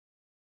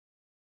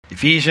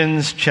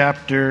Ephesians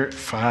chapter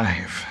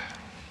 5.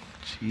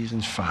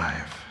 Ephesians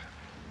 5.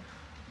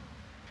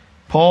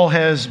 Paul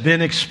has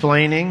been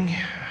explaining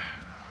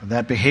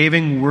that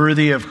behaving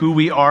worthy of who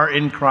we are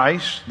in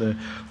Christ. The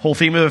whole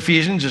theme of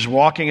Ephesians is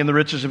walking in the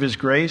riches of His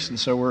grace, and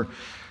so we're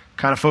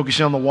kind of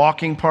focusing on the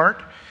walking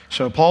part.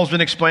 So Paul's been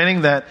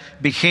explaining that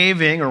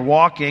behaving or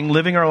walking,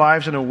 living our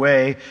lives in a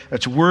way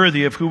that's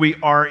worthy of who we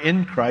are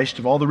in Christ,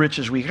 of all the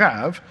riches we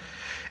have,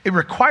 it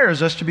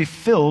requires us to be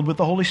filled with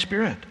the Holy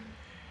Spirit.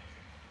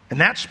 And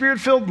that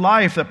Spirit-filled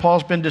life that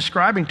Paul's been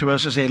describing to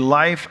us is a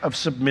life of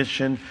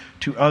submission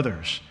to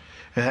others.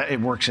 It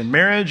works in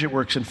marriage, it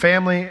works in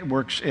family, it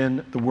works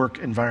in the work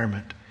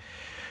environment.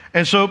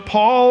 And so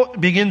Paul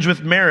begins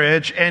with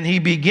marriage, and he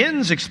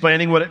begins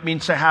explaining what it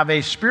means to have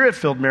a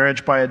Spirit-filled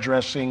marriage by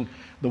addressing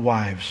the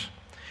wives.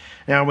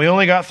 Now, we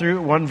only got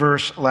through one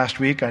verse last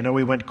week. I know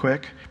we went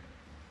quick.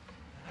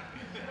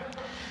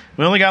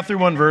 We only got through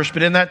one verse,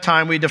 but in that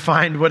time we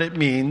defined what it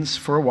means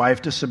for a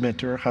wife to submit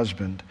to her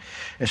husband.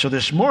 And so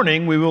this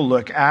morning we will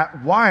look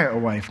at why a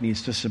wife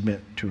needs to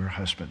submit to her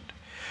husband.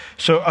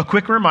 So a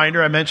quick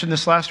reminder, I mentioned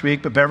this last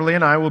week, but Beverly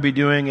and I will be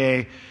doing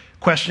a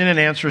question and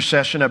answer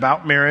session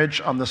about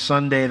marriage on the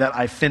Sunday that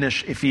I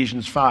finish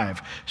Ephesians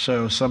 5.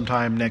 So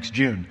sometime next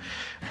June.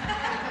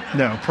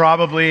 No,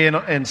 probably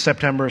in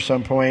September at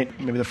some point,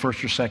 maybe the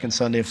first or second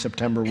Sunday of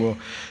September. Well,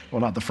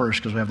 not the first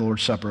because we have the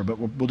Lord's Supper, but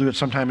we'll do it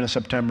sometime in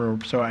September.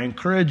 So I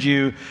encourage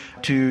you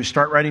to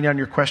start writing down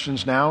your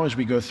questions now as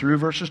we go through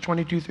verses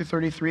 22 through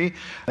 33.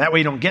 That way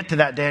you don't get to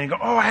that day and go,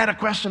 oh, I had a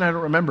question, I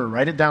don't remember.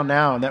 Write it down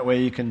now, and that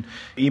way you can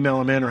email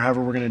them in or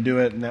however we're going to do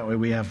it, and that way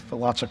we have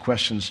lots of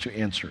questions to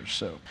answer.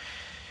 So,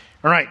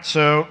 all right,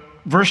 so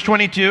verse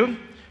 22,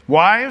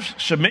 wives,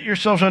 submit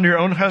yourselves unto your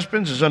own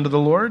husbands as unto the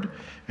Lord.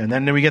 And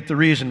then we get the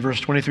reason, verse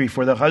 23,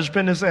 for the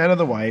husband is the head of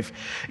the wife,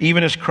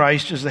 even as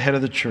Christ is the head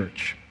of the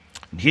church.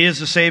 And He is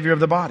the Savior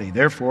of the body.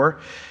 Therefore,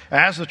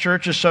 as the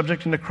church is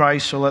subject unto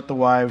Christ, so let the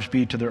wives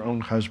be to their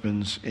own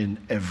husbands in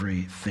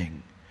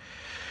everything.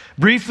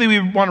 Briefly,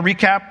 we want to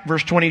recap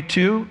verse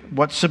 22,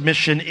 what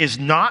submission is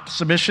not.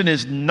 Submission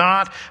is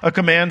not a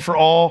command for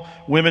all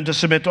women to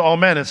submit to all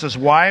men. It says,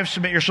 wives,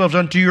 submit yourselves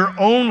unto your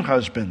own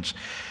husbands,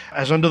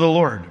 as unto the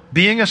Lord.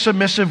 Being a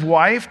submissive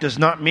wife does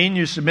not mean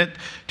you submit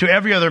to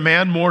every other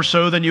man more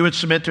so than you would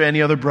submit to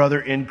any other brother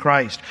in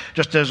Christ,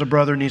 just as a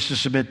brother needs to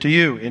submit to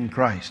you in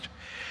Christ.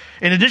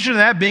 In addition to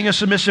that, being a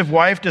submissive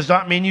wife does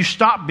not mean you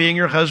stop being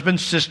your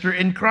husband's sister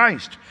in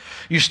Christ.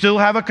 You still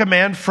have a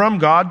command from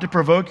God to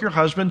provoke your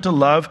husband to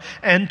love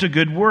and to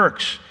good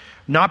works,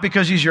 not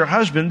because he's your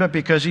husband, but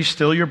because he's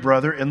still your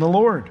brother in the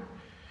Lord.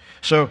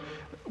 So,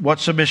 what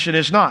submission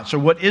is not. So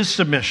what is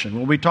submission?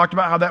 Well, we talked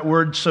about how that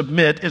word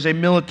submit is a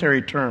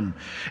military term.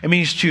 It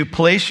means to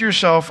place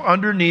yourself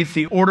underneath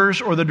the orders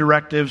or the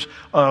directives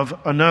of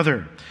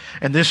another.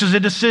 And this is a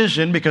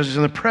decision, because it's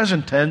in the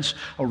present tense,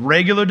 a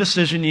regular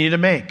decision you need to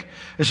make.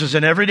 This is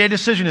an everyday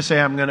decision to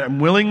say, I'm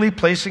willingly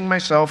placing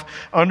myself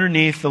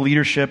underneath the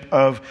leadership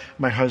of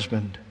my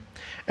husband.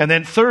 And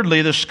then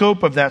thirdly, the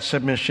scope of that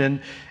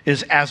submission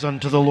is as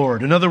unto the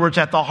Lord. In other words,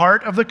 at the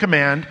heart of the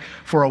command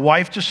for a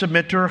wife to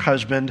submit to her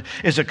husband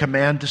is a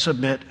command to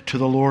submit to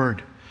the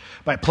Lord.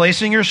 By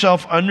placing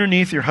yourself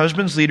underneath your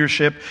husband's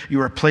leadership,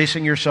 you are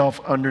placing yourself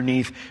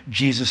underneath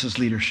Jesus'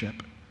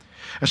 leadership.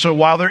 And so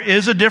while there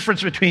is a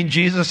difference between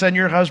Jesus and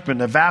your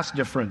husband, a vast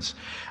difference,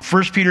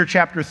 1 Peter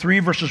chapter 3,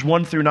 verses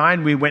 1 through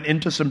 9, we went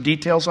into some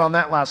details on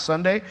that last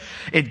Sunday.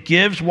 It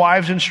gives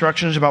wives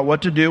instructions about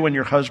what to do when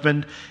your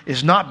husband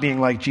is not being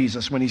like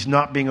Jesus, when he's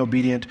not being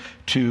obedient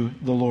to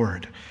the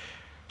Lord.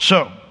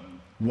 So,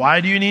 why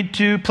do you need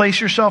to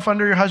place yourself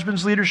under your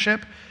husband's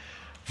leadership?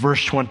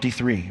 Verse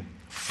 23,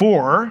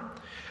 for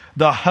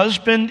the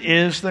husband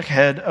is the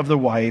head of the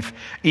wife,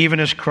 even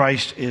as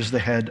Christ is the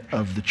head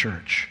of the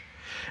church.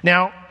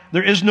 Now,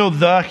 there is no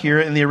the here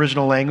in the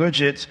original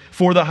language. It's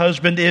for the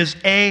husband is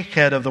a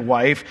head of the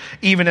wife,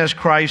 even as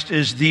Christ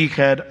is the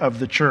head of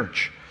the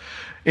church.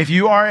 If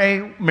you are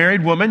a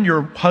married woman,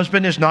 your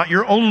husband is not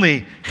your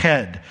only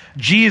head.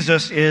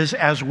 Jesus is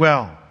as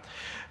well.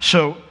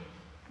 So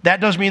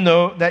that does mean,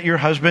 though, that your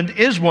husband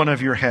is one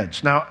of your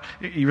heads. Now,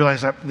 you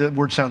realize that the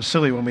word sounds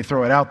silly when we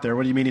throw it out there.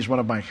 What do you mean he's one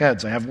of my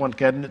heads? I have one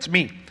head and it's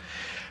me.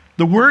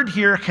 The word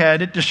here,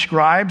 head, it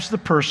describes the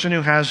person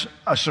who has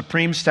a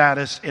supreme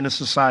status in a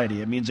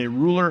society. It means a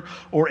ruler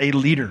or a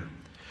leader.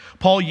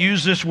 Paul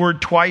used this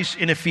word twice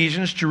in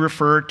Ephesians to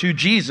refer to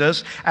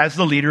Jesus as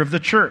the leader of the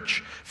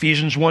church.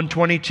 Ephesians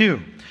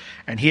 1:22.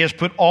 And he has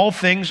put all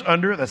things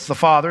under, that's the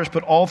Father, has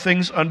put all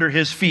things under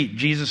his feet,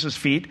 Jesus'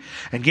 feet,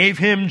 and gave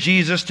him,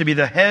 Jesus, to be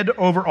the head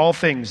over all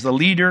things, the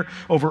leader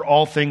over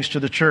all things to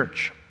the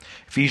church.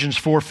 Ephesians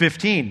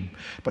 4:15,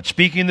 but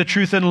speaking the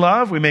truth in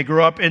love, we may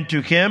grow up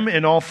into him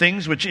in all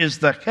things, which is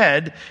the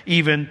head,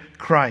 even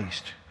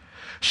Christ.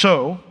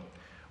 So,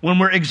 when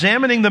we're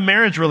examining the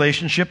marriage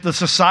relationship, the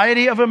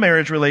society of a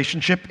marriage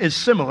relationship is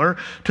similar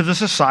to the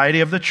society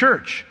of the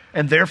church,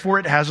 and therefore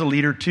it has a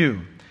leader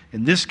too.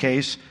 In this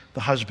case, the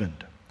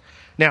husband.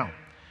 Now,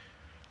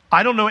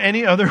 I don't know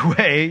any other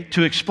way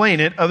to explain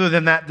it other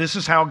than that this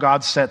is how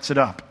God sets it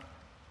up.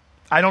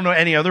 I don't know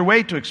any other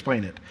way to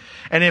explain it.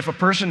 And if a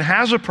person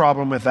has a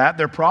problem with that,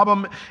 their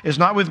problem is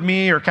not with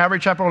me or Calvary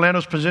Chapel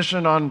Orlando's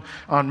position on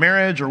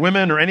marriage or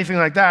women or anything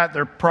like that.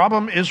 Their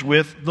problem is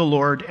with the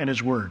Lord and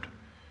His Word.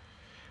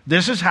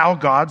 This is how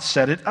God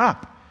set it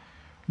up.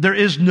 There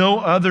is no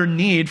other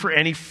need for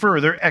any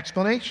further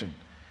explanation.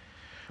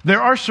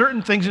 There are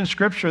certain things in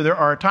Scripture, there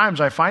are times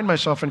I find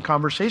myself in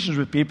conversations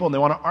with people and they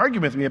want to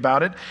argue with me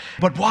about it.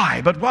 But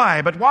why? But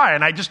why? But why?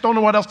 And I just don't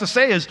know what else to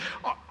say is,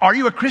 are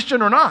you a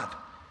Christian or not?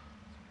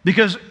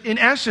 Because in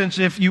essence,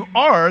 if you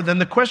are, then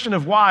the question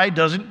of why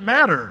doesn't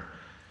matter.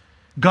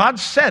 God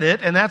said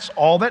it, and that's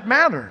all that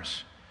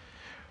matters.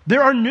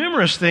 There are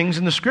numerous things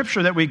in the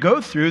Scripture that we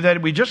go through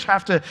that we just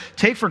have to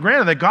take for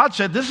granted that God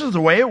said this is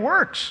the way it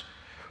works.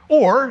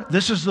 Or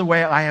this is the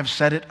way I have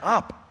set it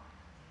up.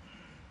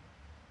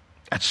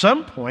 At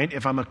some point,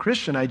 if I'm a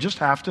Christian, I just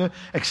have to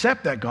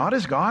accept that God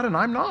is God and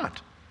I'm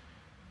not.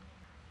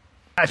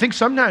 I think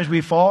sometimes we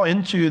fall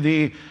into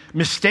the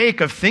mistake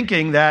of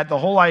thinking that the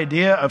whole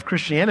idea of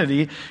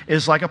Christianity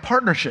is like a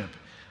partnership,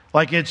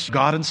 like it's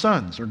God and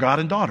sons or God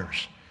and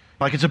daughters,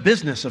 like it's a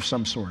business of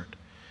some sort.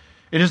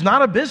 It is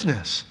not a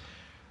business.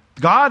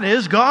 God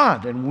is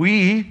God and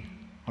we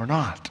are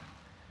not.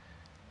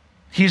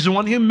 He's the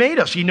one who made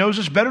us. He knows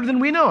us better than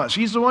we know us.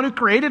 He's the one who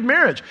created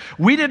marriage.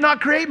 We did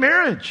not create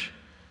marriage.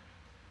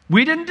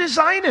 We didn't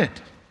design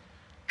it.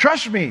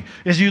 Trust me,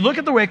 as you look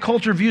at the way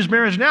culture views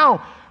marriage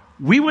now,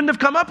 we wouldn't have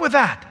come up with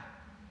that.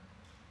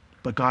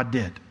 But God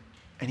did.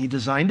 And He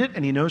designed it,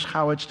 and He knows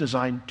how it's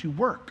designed to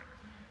work.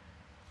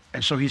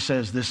 And so He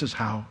says, this is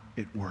how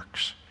it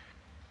works.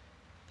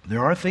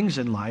 There are things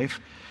in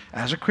life,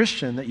 as a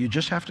Christian, that you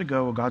just have to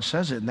go, well, God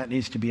says it, and that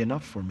needs to be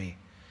enough for me.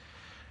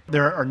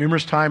 There are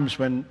numerous times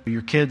when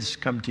your kids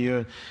come to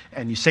you,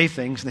 and you say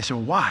things, and they say,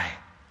 well, why?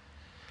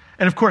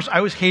 And of course, I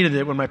always hated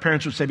it when my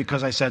parents would say,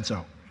 because I said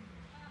so.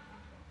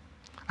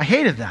 I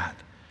hated that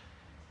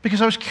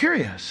because I was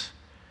curious.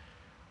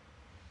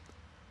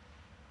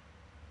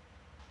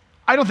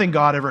 I don't think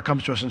God ever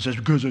comes to us and says,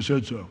 because I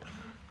said so.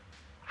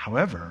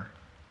 However,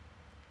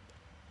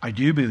 I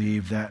do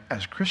believe that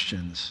as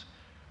Christians,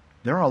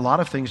 there are a lot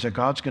of things that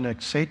God's going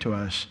to say to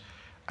us,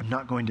 I'm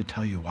not going to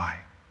tell you why.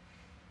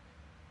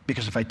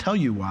 Because if I tell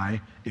you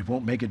why, it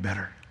won't make it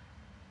better.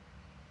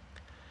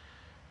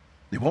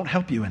 It won't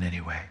help you in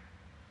any way.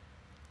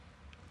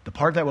 The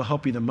part that will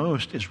help you the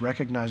most is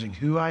recognizing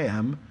who I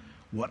am,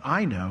 what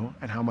I know,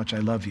 and how much I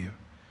love you,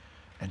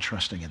 and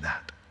trusting in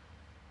that.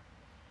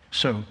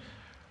 So,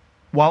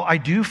 while I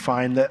do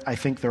find that I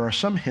think there are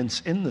some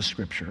hints in the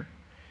Scripture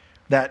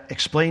that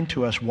explain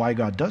to us why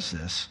God does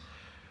this,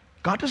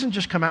 God doesn't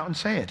just come out and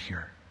say it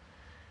here.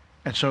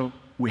 And so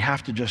we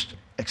have to just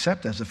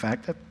accept as a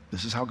fact that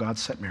this is how God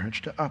set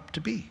marriage up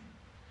to be.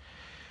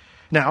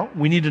 Now,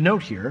 we need to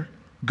note here,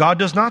 God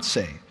does not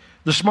say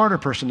the smarter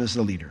person is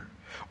the leader,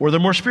 or the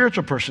more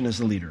spiritual person is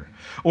the leader,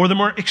 or the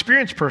more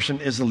experienced person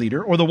is the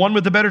leader, or the one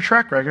with the better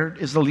track record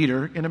is the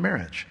leader in a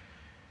marriage.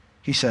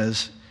 He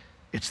says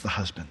it's the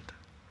husband.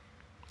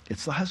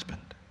 It's the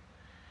husband.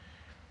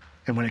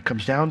 And when it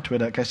comes down to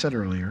it, like I said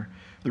earlier,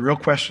 the real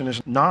question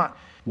is not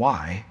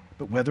why,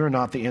 but whether or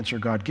not the answer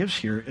God gives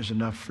here is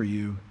enough for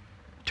you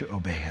to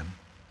obey Him.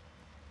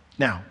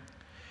 Now,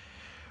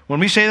 when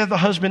we say that the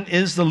husband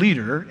is the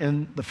leader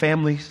in the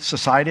family,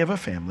 society of a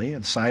family,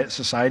 and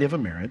society of a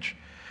marriage,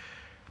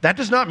 that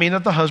does not mean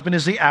that the husband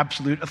is the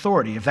absolute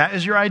authority. If that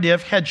is your idea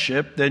of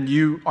headship, then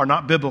you are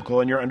not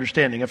biblical in your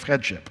understanding of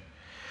headship.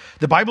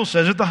 The Bible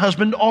says that the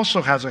husband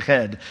also has a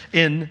head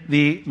in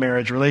the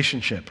marriage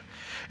relationship.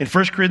 In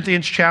 1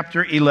 Corinthians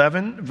chapter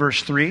 11,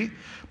 verse 3,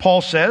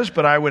 Paul says,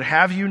 but I would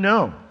have you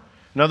know.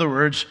 In other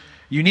words,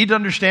 you need to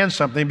understand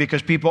something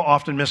because people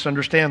often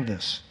misunderstand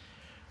this.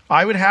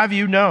 I would have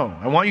you know,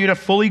 I want you to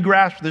fully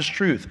grasp this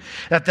truth,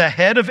 that the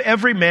head of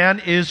every man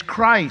is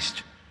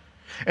Christ,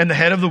 and the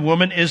head of the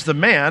woman is the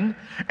man,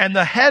 and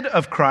the head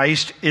of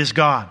Christ is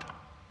God.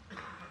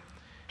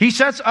 He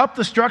sets up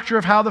the structure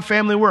of how the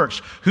family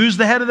works. Who's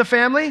the head of the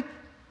family?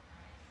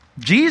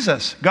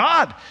 Jesus,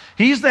 God.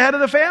 He's the head of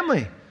the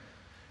family.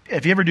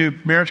 If you ever do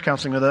marriage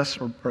counseling with us,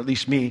 or at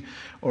least me,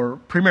 or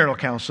premarital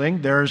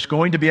counseling, there's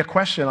going to be a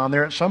question on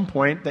there at some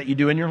point that you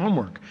do in your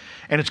homework.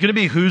 And it's going to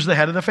be who's the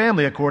head of the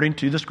family according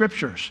to the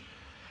Scriptures.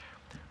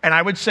 And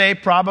I would say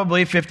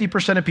probably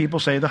 50% of people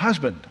say the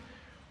husband,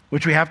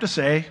 which we have to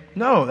say,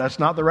 no, that's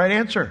not the right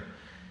answer.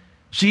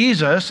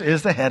 Jesus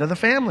is the head of the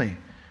family.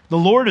 The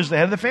Lord is the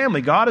head of the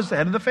family. God is the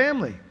head of the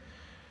family.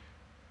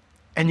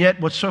 And yet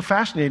what's so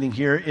fascinating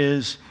here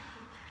is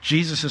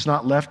Jesus is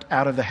not left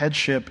out of the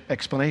headship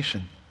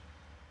explanation.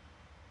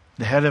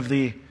 The head of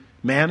the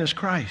man is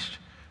Christ.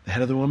 The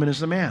head of the woman is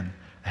the man.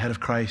 The head of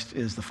Christ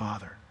is the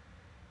Father.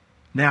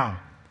 Now,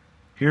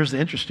 here's the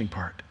interesting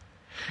part.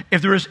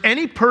 If there is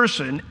any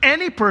person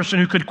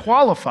who could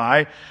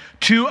qualify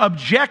to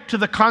object to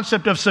the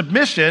concept of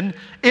submission,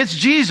 it's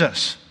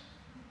Jesus.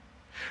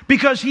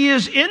 Because He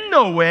is in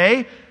no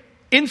way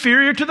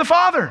inferior to the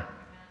Father.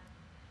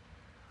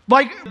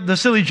 Like the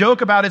silly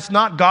joke about it's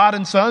not God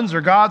and sons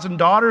or gods and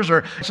daughters,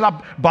 or it's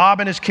not Bob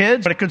and his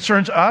kids, but it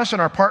concerns us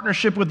and our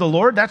partnership with the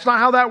Lord. That's not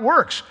how that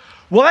works.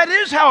 Well, that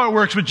is how it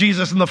works with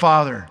Jesus and the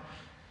Father.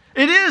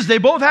 It is. They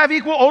both have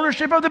equal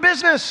ownership of the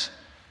business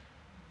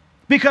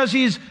because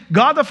he's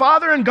God the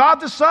Father and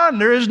God the Son.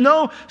 There is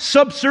no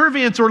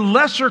subservience or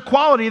lesser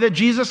quality that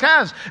Jesus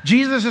has.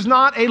 Jesus is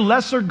not a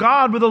lesser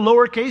God with a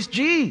lowercase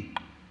g.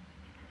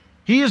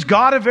 He is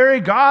God of very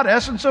God,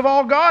 essence of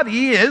all God.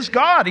 He is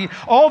God.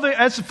 All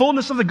the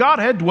fullness of the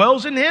Godhead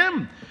dwells in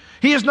him.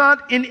 He is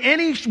not in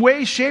any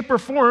way, shape, or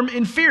form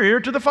inferior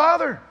to the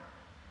Father.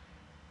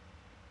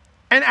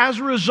 And as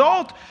a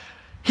result,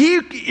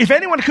 if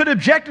anyone could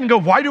object and go,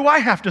 why do I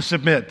have to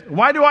submit?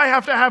 Why do I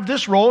have to have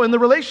this role in the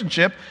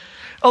relationship?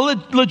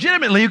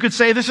 Legitimately, you could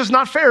say this is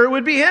not fair. It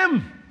would be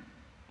him.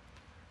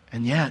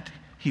 And yet,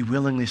 he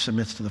willingly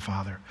submits to the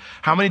Father.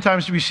 How many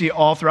times do we see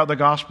all throughout the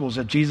Gospels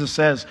that Jesus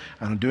says,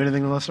 I don't do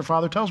anything unless the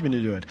Father tells me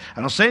to do it.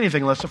 I don't say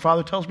anything unless the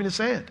Father tells me to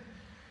say it.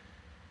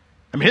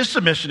 I mean, his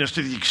submission is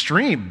to the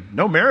extreme.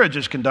 No marriage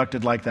is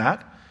conducted like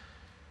that.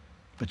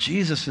 But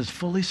Jesus is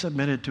fully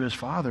submitted to his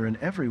Father in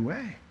every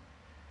way.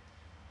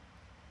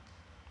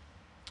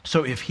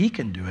 So if he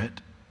can do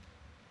it,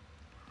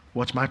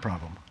 what's my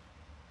problem?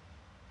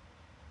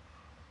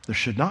 There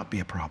should not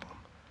be a problem.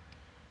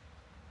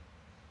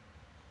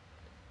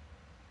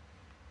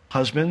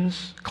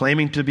 Husbands,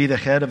 claiming to be the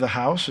head of the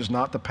house is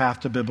not the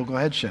path to biblical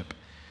headship.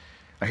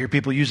 I hear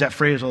people use that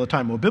phrase all the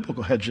time. Well,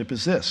 biblical headship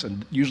is this,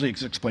 and usually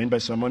it's explained by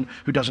someone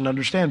who doesn't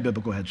understand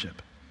biblical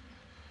headship.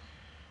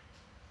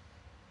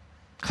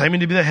 Claiming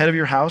to be the head of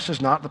your house is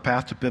not the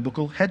path to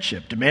biblical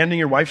headship. Demanding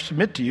your wife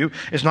submit to you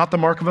is not the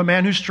mark of a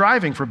man who's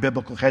striving for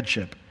biblical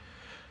headship.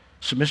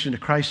 Submission to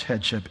Christ's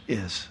headship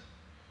is.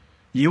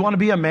 You want to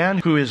be a man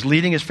who is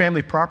leading his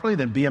family properly?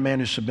 Then be a man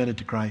who's submitted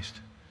to Christ.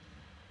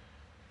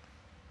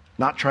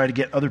 Not try to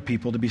get other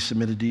people to be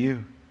submitted to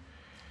you.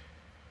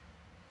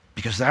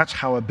 Because that's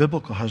how a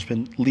biblical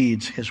husband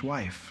leads his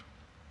wife.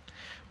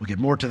 We'll get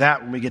more to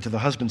that when we get to the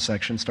husband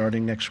section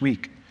starting next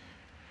week.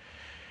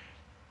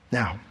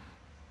 Now,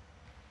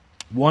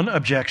 one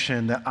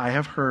objection that I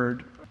have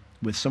heard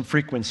with some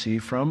frequency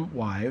from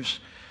wives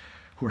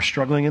who are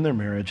struggling in their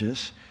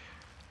marriages,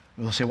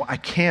 they'll say, well, I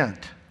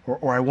can't,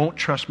 or I won't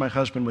trust my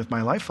husband with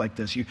my life like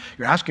this. You're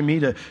asking me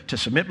to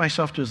submit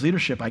myself to his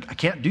leadership. I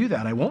can't do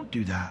that. I won't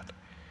do that.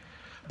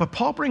 But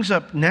Paul brings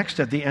up next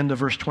at the end of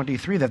verse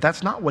 23 that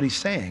that's not what he's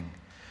saying.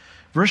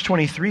 Verse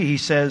 23, he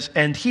says,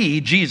 and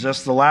he,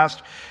 Jesus,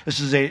 this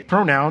is a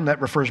pronoun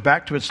that refers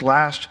back to its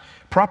last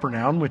proper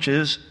noun, which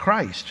is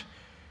Christ.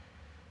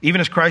 Even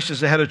as Christ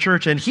is the head of the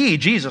church, and he,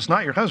 Jesus,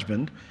 not your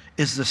husband,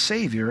 is the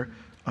Savior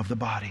of the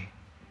body.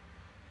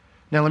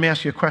 Now, let me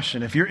ask you a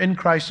question. If you're in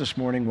Christ this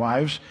morning,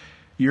 wives,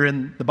 you're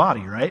in the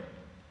body, right?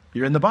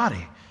 You're in the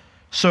body.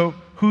 So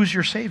who's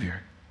your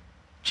Savior?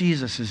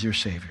 Jesus is your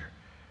Savior,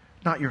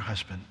 not your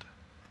husband.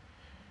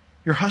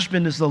 Your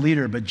husband is the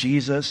leader, but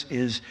Jesus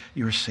is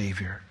your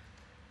Savior.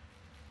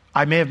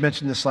 I may have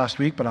mentioned this last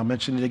week, but I'll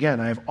mention it again.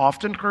 I have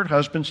often heard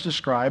husbands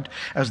described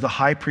as the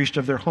high priest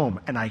of their home,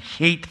 and I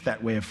hate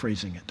that way of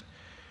phrasing it.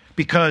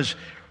 Because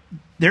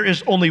there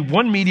is only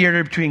one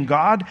mediator between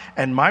God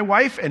and my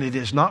wife, and it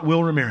is not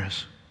Will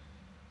Ramirez.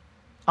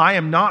 I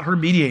am not her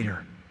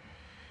mediator.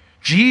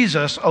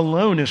 Jesus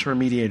alone is her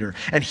mediator,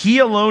 and he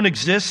alone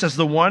exists as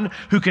the one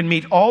who can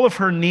meet all of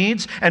her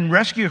needs and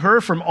rescue her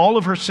from all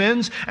of her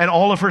sins and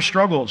all of her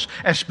struggles,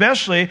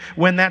 especially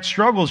when that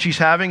struggle she's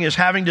having is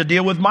having to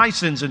deal with my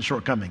sins and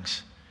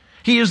shortcomings.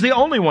 He is the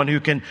only one who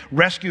can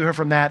rescue her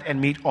from that and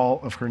meet all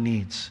of her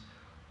needs.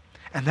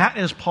 And that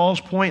is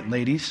Paul's point,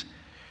 ladies.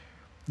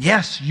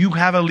 Yes, you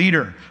have a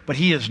leader, but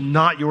he is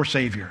not your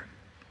Savior.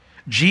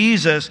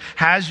 Jesus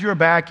has your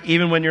back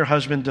even when your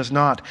husband does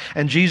not.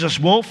 And Jesus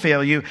won't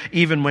fail you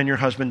even when your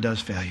husband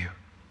does fail you.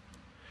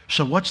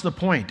 So what's the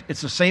point? It's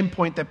the same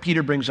point that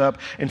Peter brings up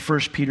in 1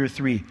 Peter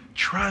 3.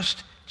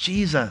 Trust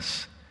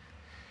Jesus.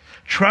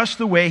 Trust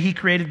the way he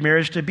created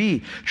marriage to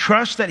be.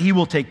 Trust that he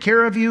will take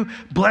care of you,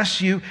 bless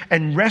you,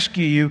 and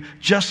rescue you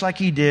just like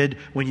he did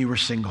when you were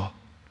single.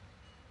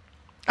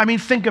 I mean,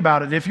 think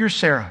about it. If you're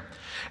Sarah,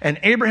 and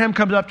Abraham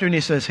comes up to her and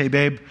he says, hey,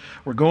 babe,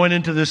 we're going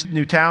into this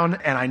new town,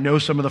 and I know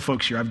some of the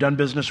folks here. I've done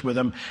business with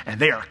them, and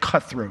they are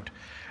cutthroat.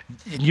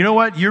 And you know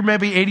what? You're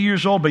maybe 80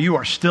 years old, but you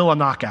are still a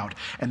knockout.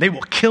 And they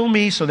will kill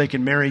me so they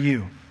can marry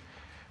you.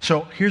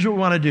 So here's what we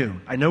want to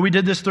do. I know we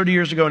did this 30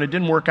 years ago, and it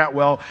didn't work out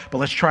well, but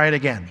let's try it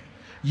again.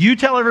 You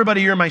tell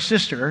everybody you're my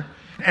sister,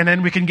 and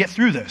then we can get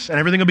through this, and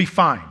everything will be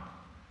fine.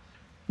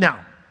 Now,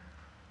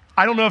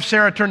 I don't know if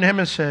Sarah turned to him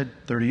and said,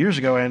 30 years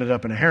ago, I ended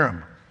up in a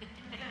harem.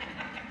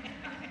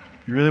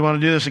 You really want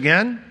to do this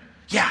again?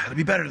 Yeah, it'll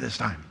be better this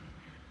time.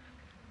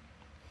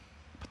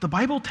 But the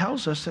Bible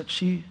tells us that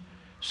she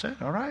said,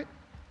 all right,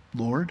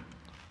 Lord.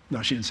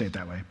 No, she didn't say it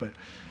that way, but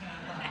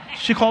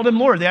she called him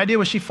Lord. The idea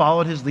was she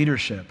followed his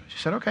leadership. She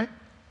said, okay.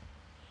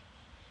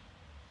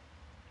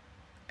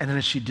 And then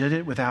she did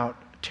it without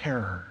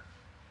terror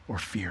or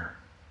fear.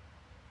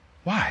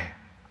 Why?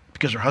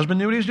 Because her husband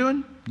knew what he was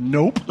doing?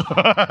 Nope.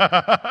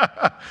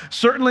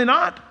 Certainly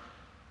not.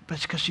 But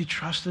it's because she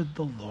trusted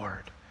the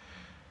Lord.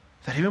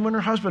 That even when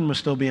her husband was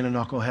still being a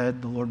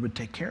knucklehead, the Lord would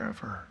take care of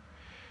her.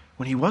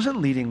 When he wasn't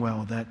leading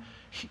well,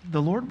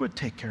 the Lord would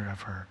take care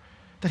of her.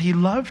 That he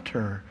loved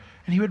her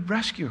and he would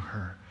rescue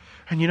her.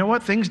 And you know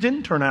what? Things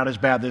didn't turn out as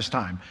bad this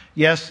time.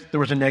 Yes, there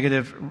was a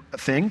negative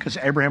thing because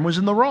Abraham was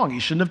in the wrong.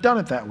 He shouldn't have done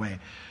it that way.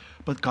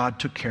 But God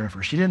took care of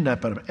her. She didn't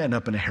end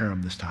up in a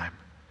harem this time.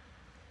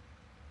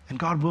 And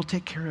God will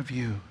take care of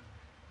you,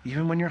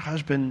 even when your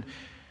husband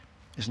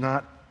is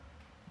not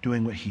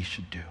doing what he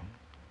should do.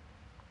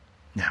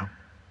 Now,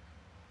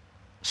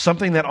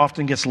 something that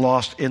often gets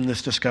lost in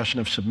this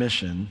discussion of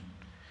submission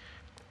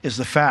is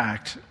the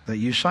fact that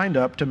you signed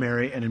up to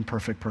marry an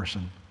imperfect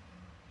person.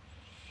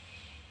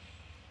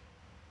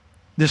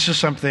 This is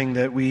something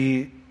that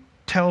we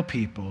tell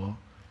people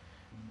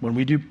when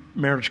we do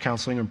marriage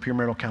counseling or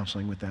premarital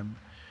counseling with them.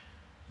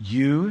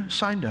 You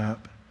signed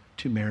up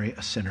to marry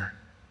a sinner.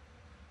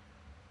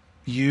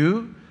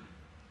 You,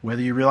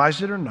 whether you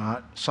realized it or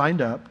not,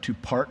 signed up to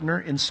partner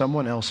in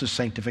someone else's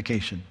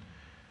sanctification.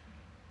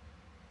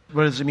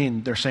 What does it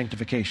mean, their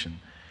sanctification?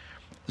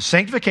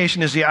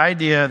 Sanctification is the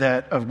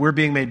idea of we're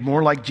being made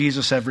more like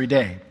Jesus every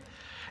day.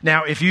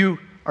 Now, if you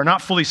are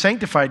not fully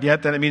sanctified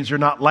yet, then it means you're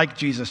not like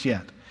Jesus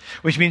yet,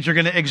 which means you're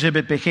going to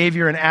exhibit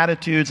behavior and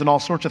attitudes and all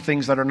sorts of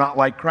things that are not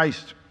like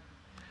Christ.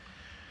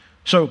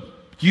 So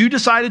you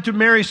decided to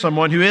marry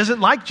someone who isn't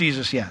like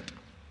Jesus yet,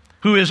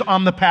 who is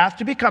on the path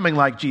to becoming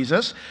like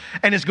Jesus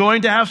and is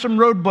going to have some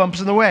road bumps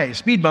in the way,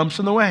 speed bumps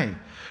in the way.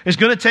 Is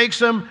going to take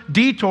some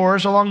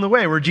detours along the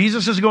way where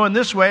Jesus is going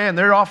this way and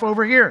they're off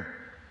over here.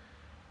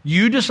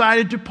 You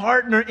decided to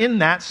partner in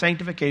that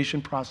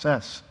sanctification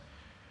process.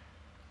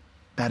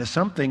 That is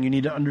something you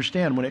need to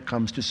understand when it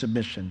comes to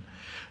submission.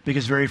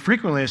 Because very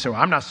frequently they say,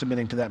 well, I'm not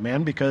submitting to that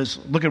man because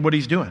look at what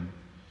he's doing.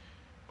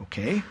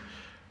 Okay,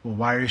 well,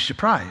 why are you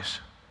surprised?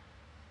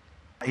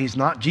 He's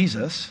not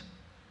Jesus.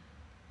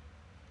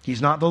 He's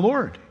not the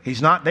Lord.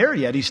 He's not there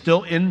yet. He's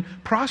still in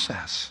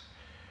process.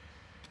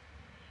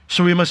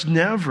 So we must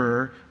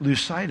never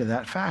lose sight of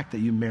that fact that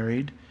you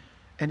married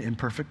an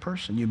imperfect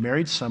person. You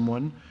married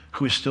someone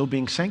who is still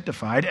being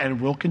sanctified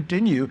and will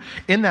continue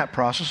in that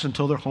process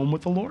until they're home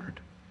with the Lord.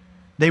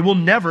 They will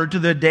never, to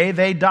the day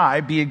they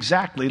die, be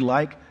exactly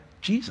like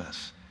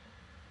Jesus.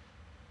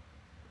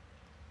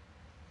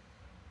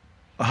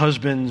 A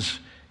husband's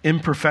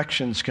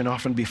imperfections can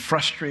often be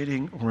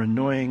frustrating or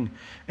annoying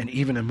and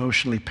even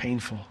emotionally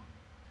painful.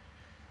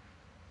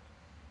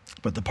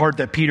 But the part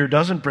that Peter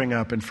doesn't bring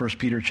up in 1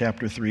 Peter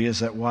chapter 3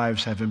 is that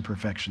wives have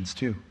imperfections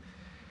too.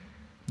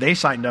 They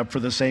signed up for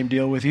the same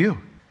deal with you.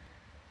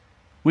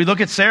 We look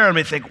at Sarah and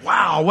we think,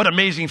 wow, what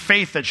amazing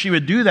faith that she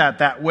would do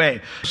that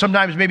way.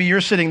 Sometimes maybe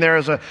you're sitting there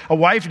as a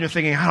wife and you're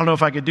thinking, I don't know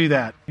if I could do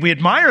that. We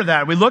admire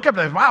that. We look up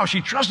and wow,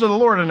 she trusted the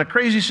Lord in a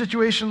crazy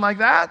situation like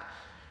that.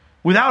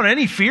 Without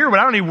any fear,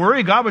 without any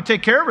worry, God would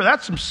take care of her.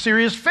 That's some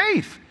serious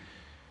faith.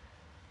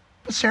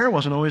 But Sarah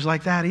wasn't always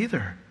like that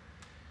either.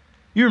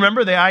 You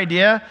remember the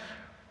idea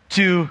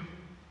to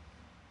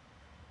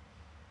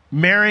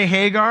marry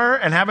Hagar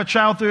and have a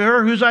child through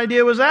her? Whose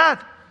idea was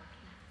that?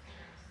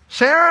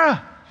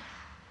 Sarah.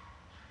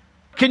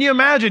 Can you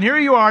imagine? Here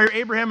you are, you're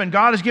Abraham, and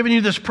God has given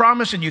you this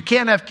promise, and you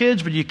can't have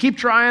kids, but you keep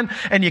trying,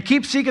 and you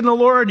keep seeking the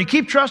Lord, and you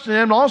keep trusting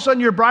Him, and all of a sudden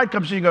your bride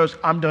comes to you and goes,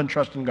 I'm done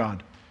trusting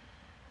God.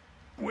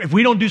 If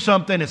we don't do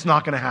something, it's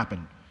not going to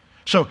happen.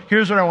 So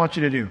here's what I want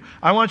you to do.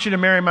 I want you to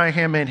marry my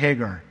handmaid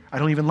Hagar. I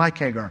don't even like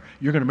Hagar.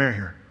 You're going to marry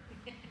her.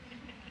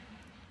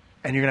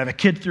 And you're going to have a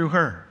kid through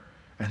her.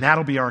 And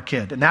that'll be our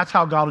kid. And that's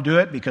how God will do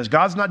it, because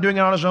God's not doing it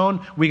on His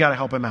own. We got to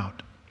help Him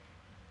out.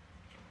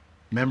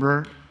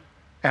 Remember,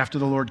 after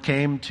the Lord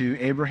came to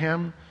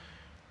Abraham,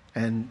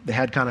 and they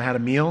had a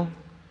meal,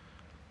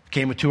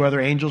 came with 2 other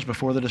angels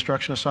before the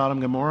destruction of Sodom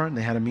and Gomorrah, and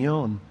they had a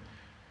meal, and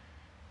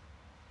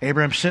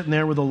Abraham's sitting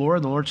there with the Lord,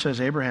 and the Lord says,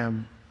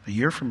 Abraham, a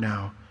year from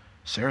now,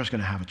 Sarah's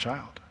going to have a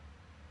child.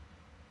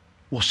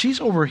 Well,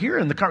 she's over here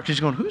in the car. She's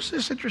going, who's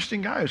this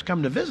interesting guy who's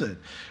come to visit?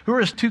 Who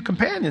are his 2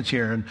 companions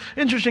here? And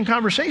interesting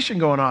conversation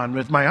going on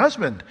with my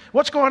husband.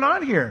 What's going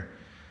on here?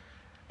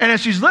 And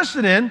as she's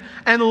listening,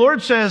 and the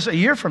Lord says, a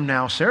year from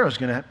now, Sarah's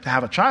going to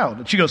have a child.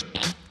 And she goes,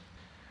 pfft.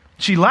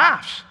 She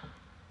laughs.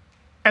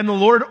 And the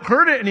Lord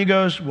heard it, and He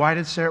goes, why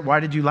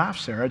did you laugh,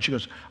 Sarah? And she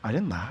goes, I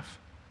didn't laugh.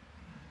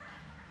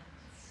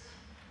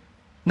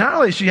 Not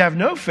only does she have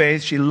no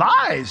faith, she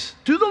lies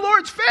to the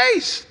Lord's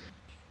face.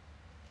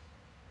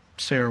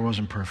 Sarah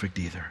wasn't perfect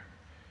either.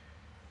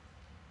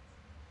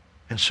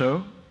 And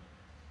so,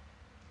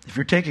 if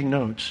you're taking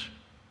notes,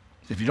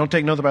 if you don't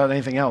take notes about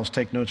anything else,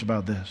 take notes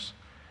about this.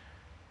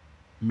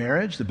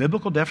 Marriage, the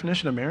biblical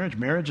definition of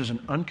marriage is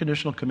an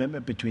unconditional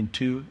commitment between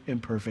 2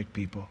 imperfect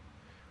people.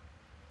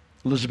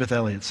 Elizabeth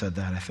Elliot said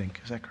that, I think.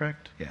 Is that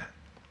correct? Yeah.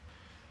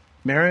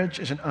 Marriage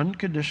is an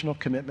unconditional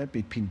commitment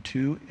between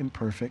 2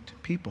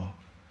 imperfect people.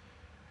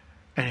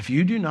 And if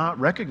you do not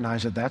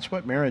recognize that that's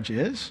what marriage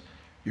is,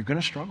 you're going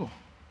to struggle.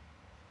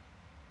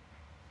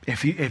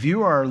 If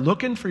you are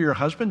looking for your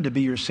husband to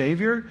be your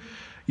Savior,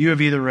 You have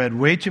either read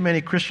way too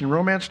many Christian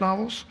romance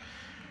novels,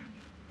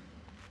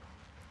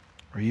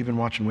 or you've been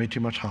watching way too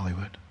much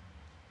Hollywood.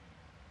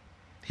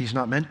 He's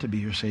not meant to be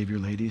your Savior,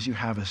 ladies. You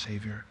have a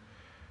Savior.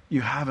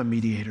 You have a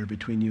mediator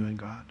between you and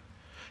God.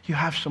 You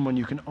have someone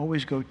you can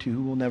always go to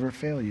who will never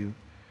fail you,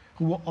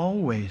 who will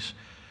always,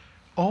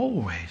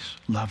 always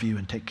love you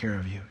and take care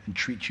of you and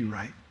treat you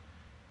right.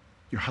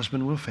 Your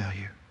husband will fail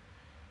you,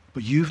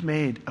 but you've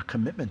made a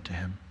commitment to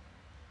him,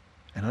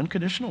 an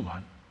unconditional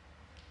one,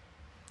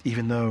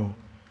 even though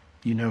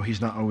you know he's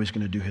not always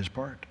going to do his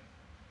part.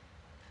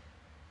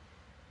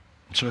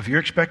 So if you're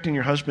expecting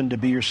your husband to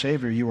be your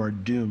Savior, you are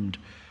doomed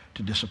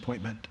to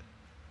disappointment.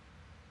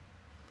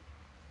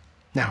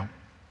 Now,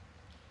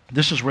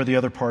 this is where the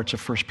other parts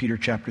of 1 Peter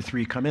chapter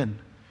 3 come in.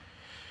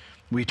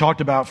 We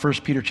talked about 1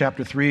 Peter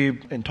chapter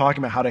 3 and talking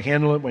about how to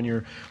handle it when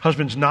your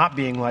husband's not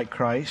being like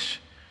Christ.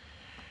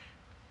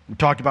 We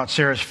talked about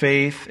Sarah's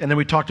faith, and then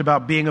we talked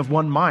about being of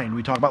one mind.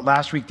 We talked about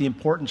last week the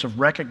importance of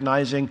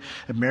recognizing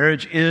that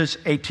marriage is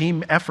a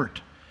team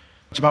effort.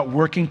 It's about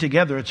working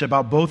together. It's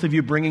about both of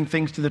you bringing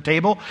things to the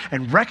table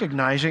and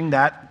recognizing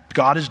that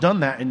God has done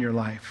that in your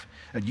life.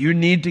 That you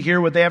need to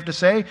hear what they have to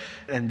say,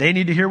 and they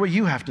need to hear what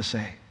you have to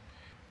say.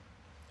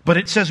 But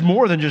it says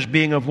more than just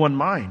being of one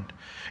mind.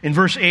 In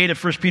verse 8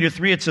 of 1 Peter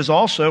 3, it says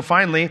also,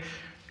 finally,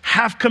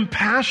 have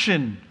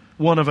compassion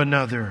one of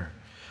another.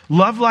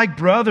 Love like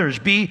brothers.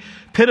 Be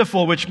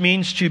pitiful, which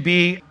means to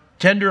be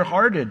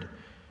tender-hearted.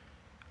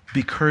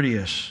 Be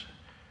courteous,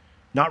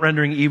 not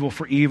rendering evil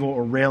for evil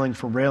or railing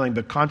for railing,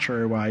 but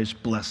contrariwise,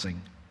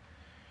 blessing.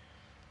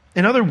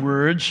 In other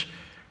words,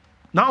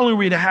 not only are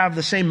we to have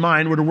the same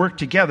mind, we're to work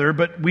together,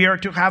 but we are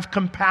to have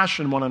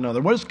compassion one another.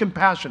 What is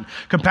compassion?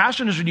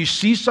 Compassion is when you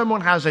see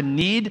someone has a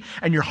need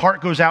and your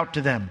heart goes out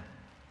to them.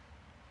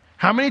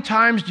 How many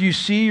times do you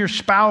see your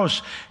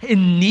spouse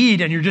in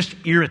need and you're just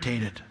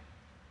irritated?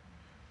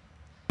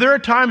 There are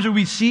times when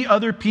we see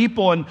other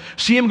people and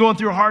see them going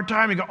through a hard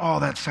time and go, oh,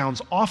 that sounds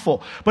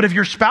awful. But if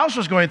your spouse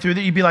was going through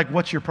that, you'd be like,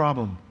 what's your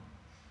problem?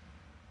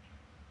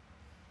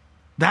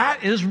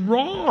 That is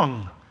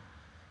wrong.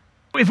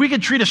 If we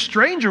could treat a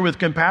stranger with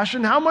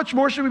compassion, how much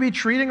more should we be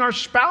treating our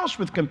spouse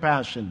with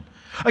compassion?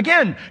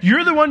 Again,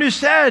 you're the one who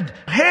said,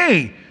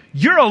 hey,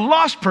 you're a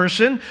lost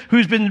person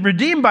who's been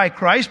redeemed by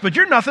Christ, but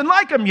you're nothing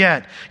like him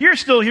yet. You're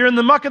still here in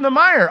the muck and the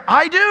mire.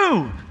 I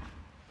do.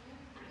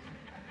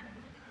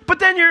 But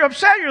then you're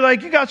upset. You're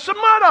like, you got some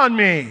mud on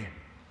me.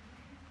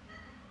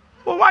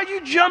 Well, why'd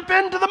you jump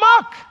into the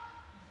muck?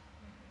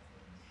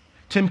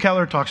 Tim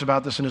Keller talks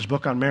about this in his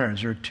book on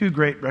marriage. There are two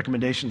great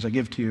recommendations I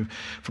give to you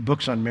for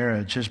books on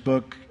marriage. His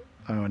book,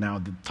 oh, now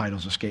the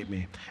titles escape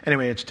me.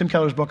 Anyway, it's Tim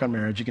Keller's book on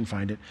marriage. You can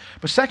find it.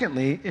 But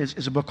secondly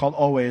is a book called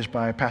Always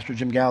by Pastor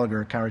Jim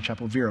Gallagher at Calvary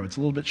Chapel Vero. It's a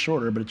little bit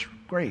shorter, but it's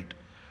great.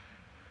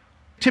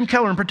 Tim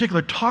Keller in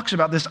particular talks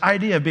about this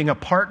idea of being a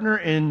partner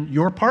in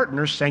your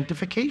partner's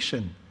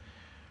sanctification.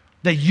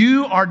 That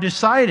you are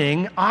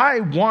deciding, I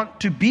want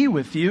to be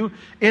with you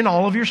in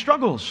all of your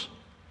struggles.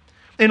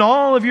 In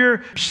all of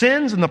your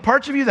sins and the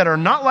parts of you that are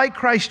not like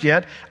Christ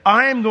yet,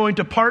 I am going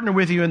to partner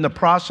with you in the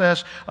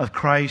process of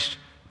Christ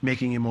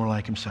making you more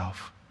like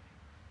himself.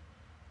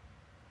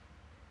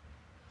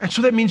 And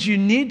so that means you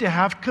need to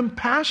have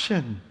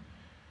compassion.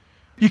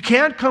 You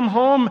can't come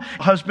home,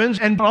 husbands,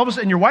 and all of a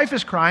sudden your wife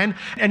is crying,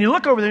 and you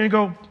look over there and you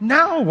go,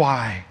 now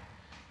why?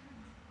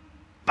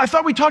 I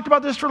thought we talked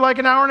about this for like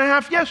an hour and a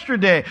half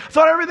yesterday. I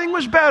thought everything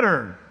was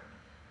better.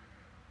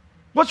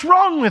 What's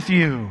wrong with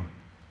you?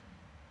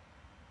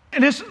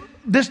 And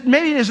this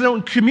maybe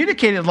isn't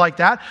communicated like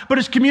that, but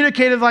it's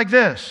communicated like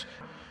this.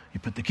 You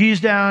put the keys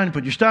down, you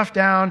put your stuff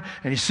down,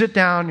 and you sit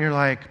down, and you're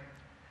like,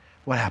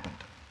 what happened?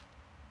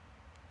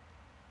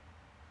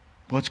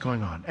 What's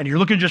going on? And you're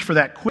looking just for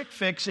that quick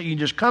fix that you can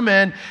just come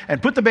in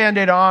and put the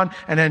Band-Aid on,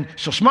 and then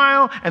she'll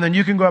smile, and then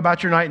you can go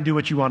about your night and do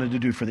what you wanted to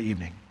do for the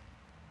evening.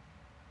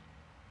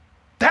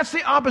 That's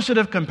the opposite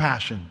of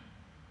compassion.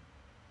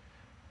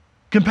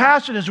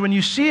 Compassion is when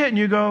you see it and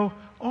you go,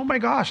 oh my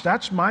gosh,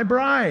 that's my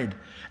bride.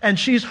 And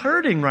she's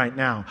hurting right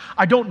now.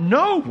 I don't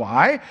know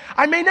why.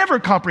 I may never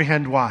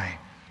comprehend why.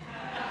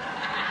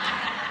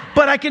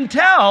 But I can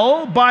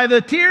tell by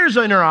the tears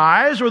in her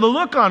eyes or the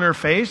look on her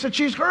face that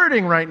she's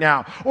hurting right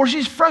now. Or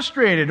she's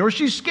frustrated, or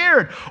she's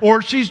scared,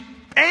 or she's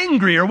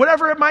angry, or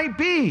whatever it might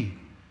be.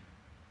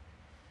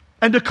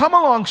 And to come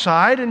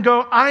alongside and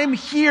go, I'm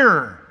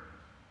here.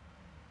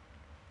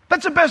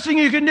 That's the best thing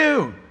you can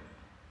do.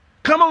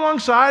 Come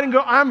alongside and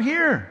go, I'm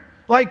here.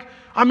 Like,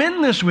 I'm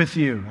in this with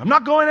you. I'm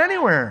not going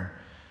anywhere.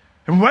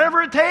 And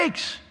whatever it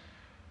takes.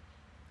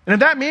 And if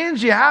that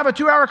means you have a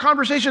 2-hour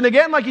conversation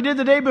again like you did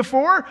the day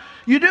before,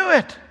 you do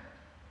it.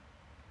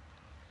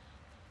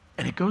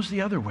 And it goes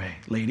the other way,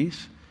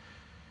 ladies.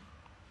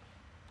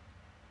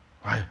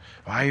 Why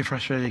are you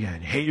frustrated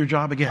again? You hate your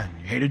job again.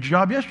 You hated your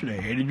job yesterday.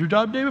 You hated your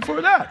job the day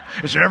before that.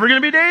 Is there ever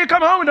going to be a day you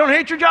come home and don't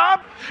hate your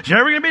job? Is there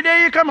ever going to be a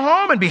day you come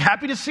home and be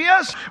happy to see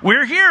us?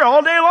 We're here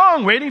all day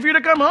long waiting for you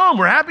to come home.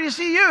 We're happy to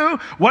see you.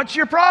 What's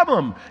your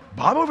problem?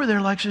 Bob over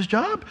there likes his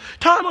job.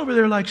 Tom over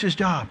there likes his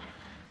job.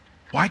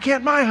 Why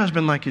can't my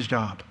husband like his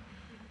job?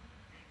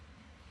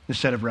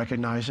 instead of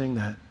recognizing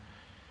that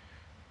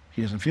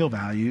he doesn't feel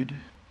valued,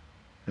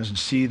 doesn't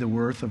see the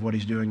worth of what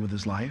he's doing with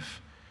his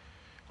life,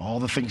 all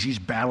the things he's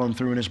battling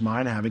through in his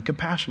mind, and having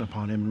compassion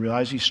upon him, and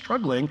realize he's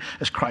struggling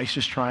as Christ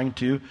is trying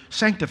to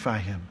sanctify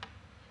him.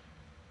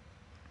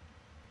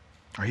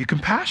 Are you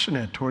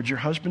compassionate towards your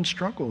husband's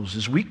struggles,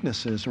 his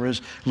weaknesses, or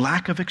his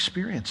lack of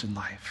experience in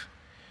life?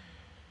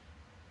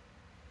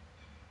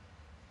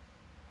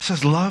 It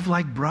says, love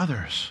like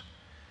brothers.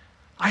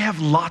 I have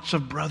lots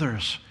of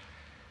brothers,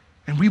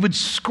 and we would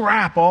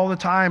scrap all the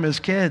time as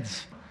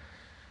kids.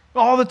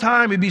 All the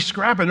time we'd be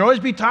scrapping. There'd always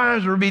be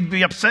times where we'd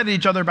be upset at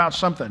each other about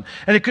something.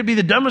 And it could be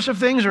the dumbest of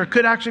things, or it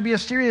could actually be a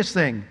serious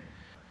thing.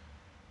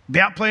 Be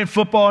out playing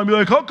football and be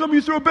like, how come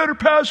you throw better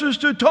passes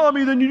to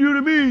Tommy than you do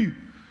to me?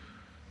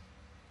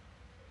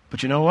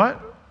 But you know what?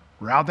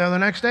 We're out there the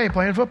next day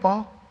playing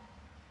football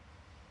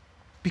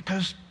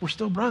because we're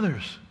still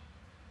brothers.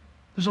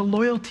 There's a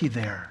loyalty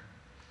there.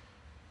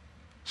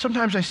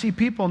 Sometimes I see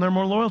people and they're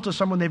more loyal to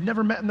someone they've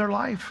never met in their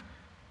life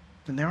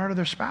than they are to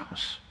their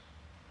spouse.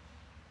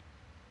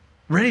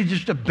 Ready to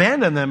just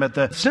abandon them at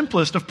the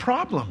simplest of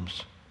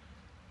problems.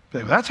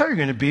 Like, that's how you're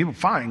going to be? Well,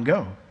 fine,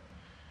 go.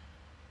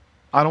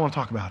 I don't want to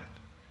talk about it.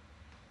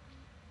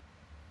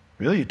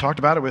 Really? You talked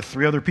about it with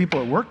 3 other people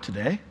at work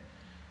today.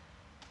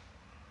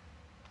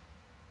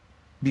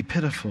 Be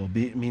pitiful.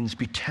 It means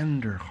be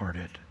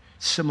tender-hearted,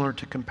 similar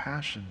to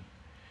compassion.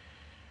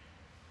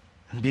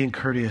 And being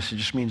courteous, it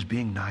just means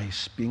being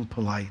nice, being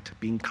polite,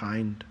 being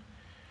kind.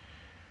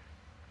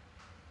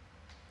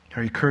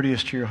 Are you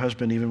courteous to your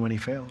husband even when he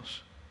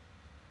fails?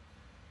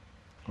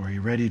 Or are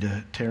you ready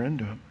to tear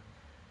into him?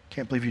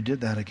 Can't believe you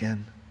did that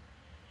again.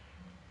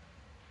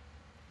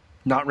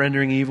 Not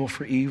rendering evil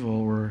for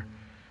evil or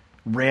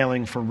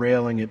railing for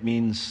railing. It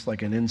means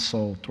like an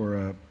insult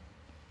or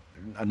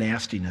a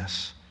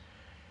nastiness.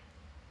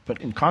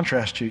 But in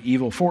contrast to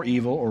evil for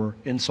evil or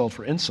insult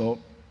for insult,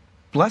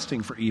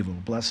 blessing for evil,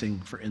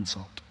 blessing for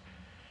insult.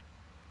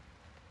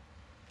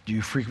 Do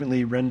you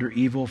frequently render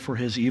evil for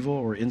his evil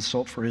or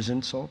insult for his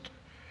insult?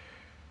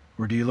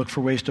 Or do you look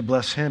for ways to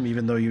bless him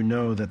even though you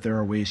know that there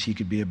are ways he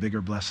could be a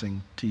bigger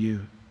blessing to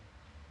you,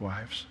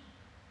 wives?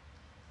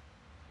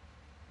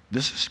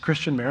 This is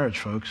Christian marriage,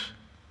 folks.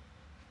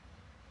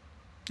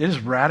 It is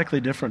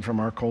radically different from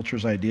our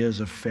culture's ideas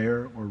of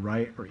fair or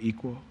right or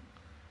equal.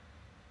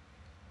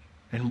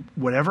 And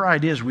whatever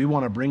ideas we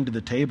want to bring to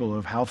the table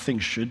of how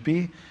things should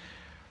be,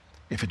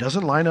 if it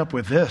doesn't line up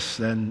with this,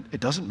 then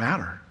it doesn't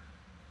matter.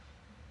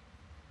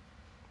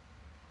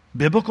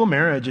 Biblical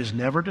marriage is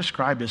never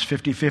described as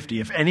 50-50.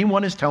 If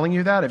anyone is telling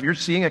you that, if you're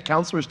seeing a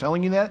counselor is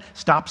telling you that,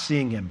 stop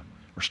seeing him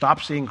or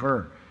stop seeing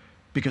her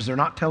because they're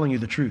not telling you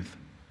the truth.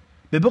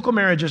 Biblical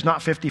marriage is not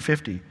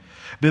 50-50.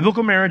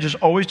 Biblical marriage is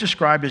always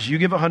described as you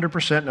give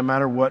 100% no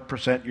matter what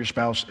percent your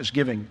spouse is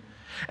giving.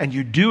 And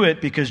you do it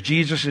because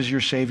Jesus is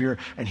your Savior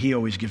and he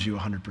always gives you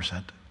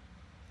 100%.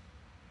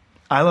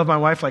 I love my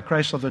wife like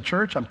Christ loved the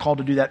church. I'm called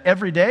to do that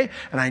every day,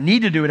 and I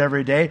need to do it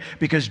every day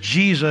because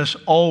Jesus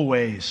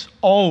always,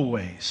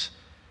 always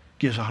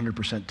gives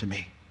 100% to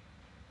me.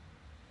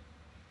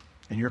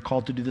 And you're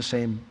called to do the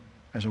same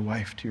as a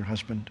wife to your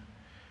husband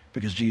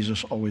because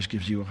Jesus always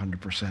gives you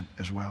 100%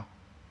 as well.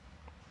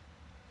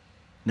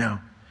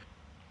 Now,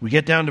 we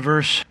get down to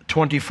verse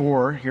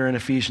 24 here in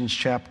Ephesians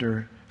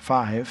chapter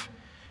 5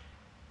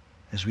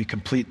 as we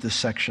complete this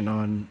section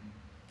on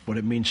what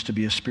it means to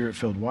be a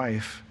spirit-filled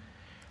wife.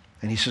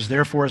 And he says,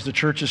 therefore, as the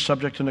church is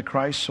subject unto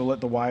Christ, so let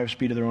the wives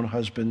be to their own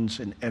husbands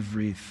in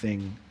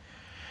everything.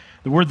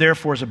 The word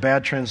therefore is a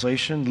bad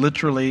translation.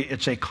 Literally,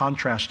 it's a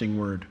contrasting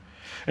word.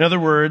 In other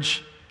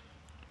words,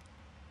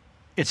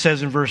 it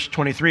says in verse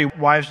 23,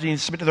 wives need to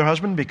submit to their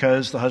husband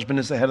because the husband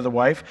is the head of the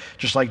wife,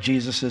 just like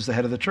Jesus is the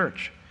head of the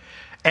church.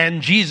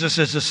 And Jesus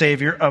is the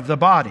Savior of the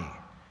body.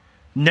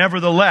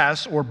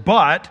 Nevertheless,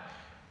 but,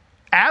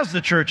 as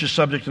the church is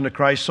subject unto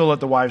Christ, so let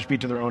the wives be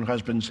to their own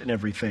husbands in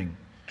everything.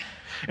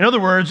 In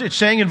other words, it's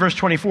saying in verse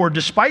 24,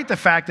 despite the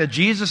fact that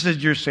Jesus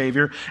is your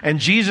Savior and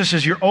Jesus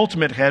is your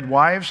ultimate head,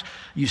 wives,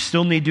 you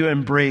still need to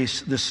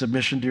embrace this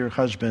submission to your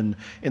husband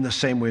in the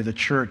same way the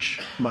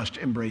church must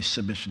embrace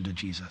submission to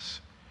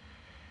Jesus.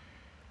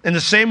 In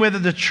the same way that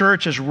the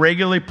church has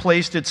regularly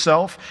placed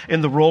itself in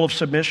the role of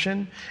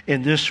submission,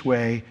 in this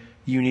way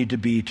you need to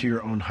be to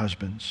your own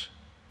husbands.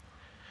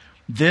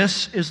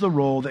 This is the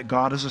role that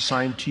God has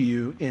assigned to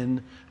you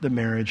in the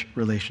marriage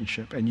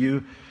relationship. And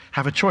you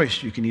have a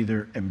choice. You can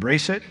either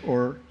embrace it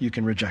or you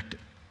can reject it.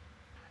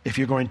 If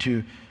you're going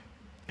to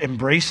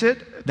embrace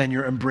it, then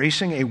you're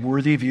embracing a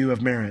worthy view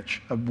of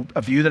marriage,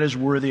 a view that is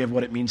worthy of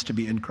what it means to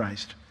be in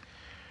Christ.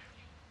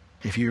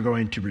 If you're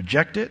going to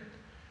reject it,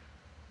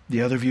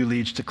 the other view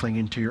leads to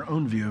clinging to your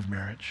own view of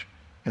marriage,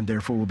 and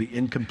therefore will be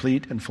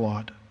incomplete and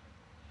flawed.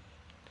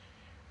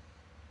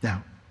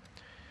 Now,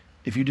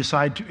 if you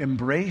decide to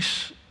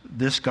embrace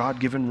this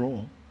God-given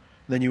role,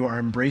 then you are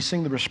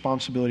embracing the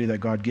responsibility that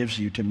God gives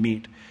you to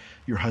meet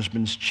your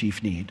husband's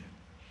chief need.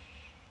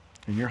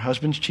 And your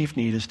husband's chief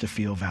need is to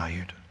feel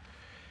valued.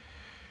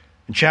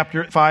 In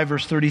chapter 5,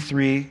 verse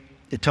 33,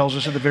 It tells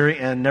us at the very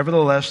end,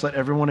 nevertheless, let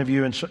every one of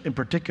you in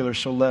particular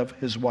so love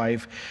his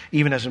wife,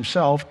 even as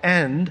himself,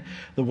 and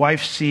the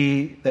wife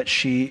see that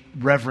she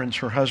reverence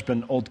her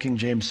husband. Old King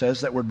James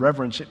says that word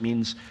reverence, it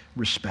means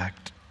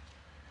respect.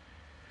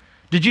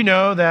 Did you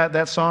know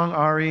that song,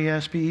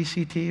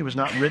 R-E-S-P-E-C-T, was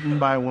not written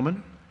by a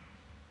woman?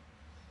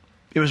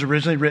 It was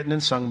originally written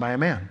and sung by a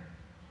man.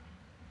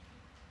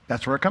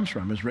 That's where it comes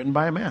from. It was written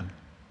by a man.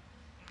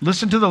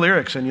 Listen to the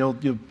lyrics and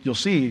you'll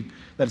see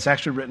that it's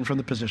actually written from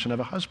the position of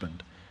a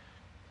husband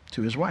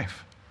to his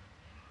wife.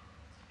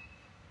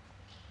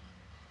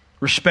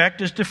 Respect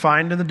is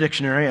defined in the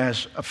dictionary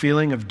as a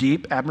feeling of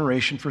deep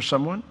admiration for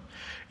someone,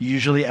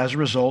 usually as a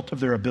result of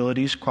their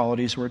abilities,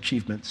 qualities, or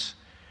achievements.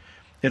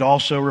 It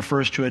also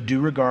refers to a due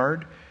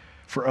regard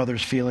for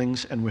others'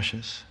 feelings and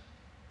wishes.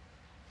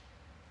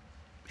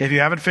 If you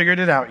haven't figured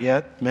it out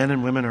yet, men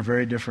and women are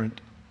very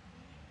different.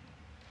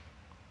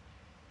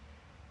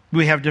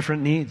 We have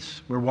different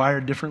needs. We're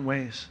wired different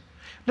ways.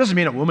 It doesn't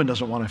mean a woman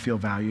doesn't want to feel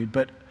valued,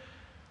 but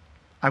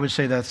I would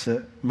say that's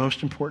the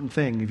most important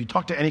thing. If you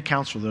talk to any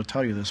counselor, they'll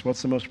tell you this.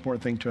 What's the most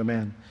important thing to a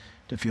man?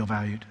 To feel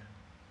valued.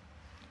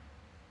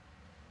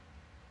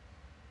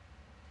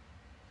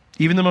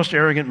 Even the most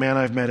arrogant man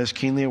I've met is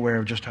keenly aware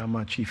of just how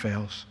much he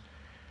fails.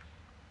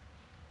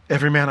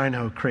 Every man I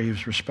know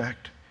craves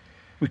respect.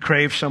 We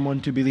crave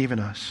someone to believe in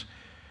us,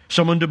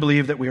 someone to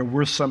believe that we are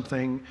worth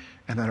something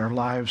and that our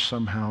lives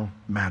somehow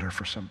matter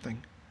for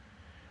something.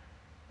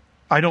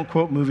 I don't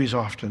quote movies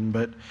often,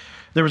 but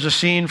there was a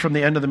scene from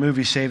the end of the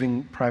movie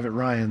Saving Private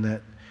Ryan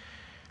that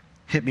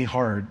hit me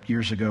hard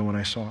years ago when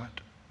I saw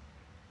it.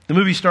 The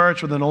movie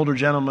starts with an older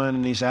gentleman,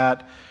 and he's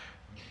at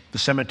the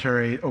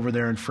cemetery over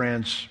there in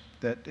France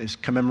that is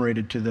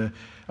commemorated to the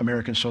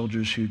American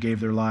soldiers who gave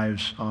their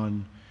lives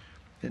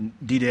in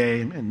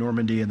D-Day and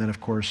Normandy, and then,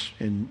 of course,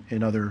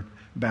 in other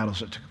battles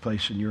that took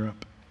place in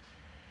Europe.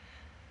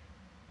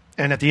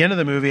 And at the end of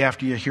the movie,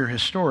 after you hear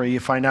his story, you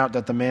find out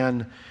that the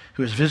man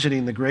who is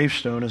visiting the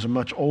gravestone is a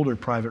much older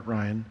Private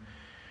Ryan,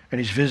 and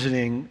he's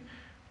visiting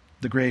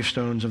the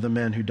gravestones of the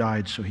men who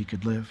died so he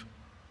could live.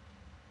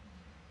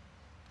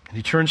 And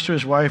he turns to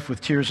his wife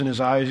with tears in his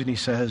eyes, and he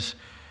says,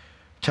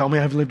 "Tell me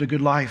I've lived a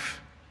good life.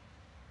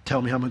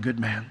 Tell me I'm a good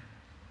man."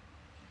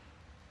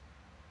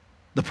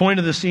 The point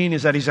of the scene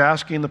is that he's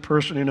asking the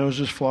person who knows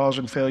his flaws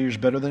and failures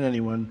better than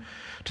anyone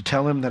to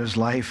tell him that his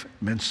life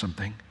meant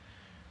something,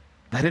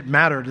 that it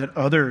mattered that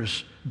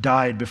others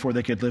died before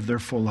they could live their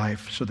full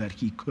life so that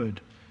he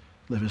could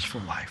live his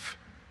full life.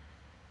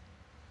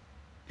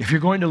 If you're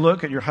going to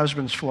look at your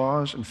husband's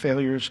flaws and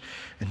failures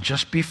and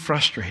just be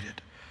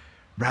frustrated,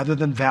 rather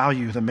than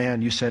value the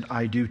man you said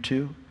 "I do"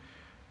 to,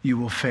 you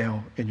will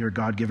fail in your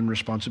God-given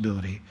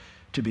responsibility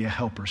to be a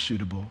helper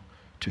suitable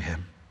to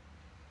him.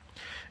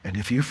 And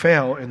if you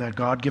fail in that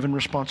God-given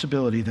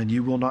responsibility, then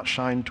you will not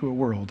shine to a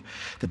world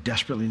that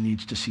desperately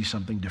needs to see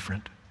something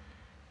different.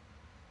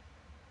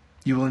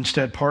 You will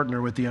instead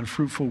partner with the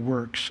unfruitful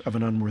works of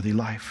an unworthy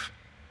life,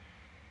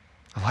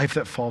 a life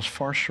that falls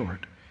far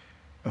short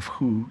of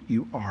who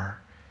you are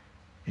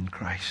in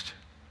Christ.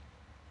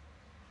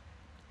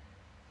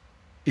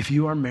 If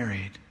you are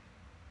married,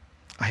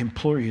 I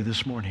implore you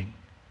this morning,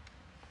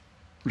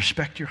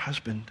 respect your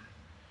husband.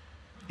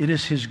 It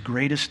is his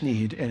greatest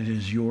need, and it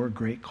is your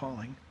great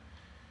calling.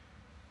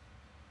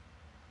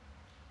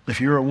 If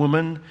you're a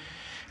woman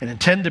and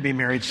intend to be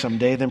married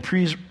someday, then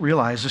please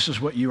realize this is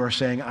what you are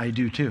saying "I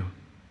do" too.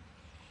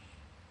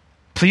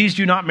 Please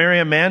do not marry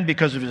a man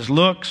because of his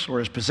looks or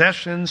his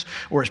possessions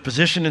or his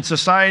position in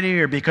society,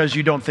 or because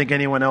you don't think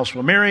anyone else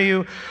will marry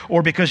you,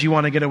 or because you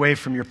want to get away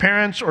from your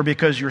parents, or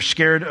because you're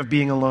scared of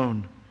being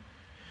alone.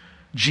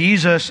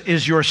 Jesus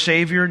is your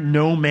Savior.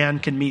 No man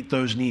can meet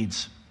those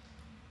needs.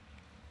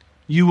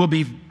 You will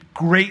be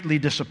greatly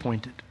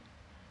disappointed.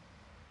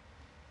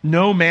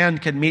 No man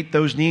can meet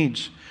those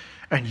needs.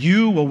 And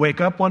you will wake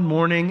up one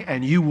morning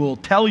and you will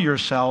tell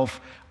yourself,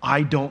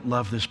 "I don't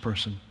love this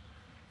person."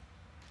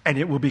 And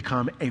it will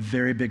become a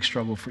very big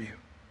struggle for you.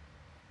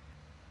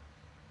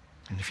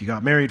 And if you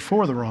got married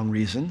for the wrong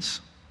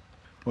reasons,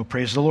 well,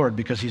 praise the Lord,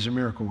 because he's a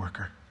miracle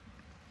worker.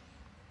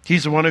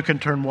 He's the one who can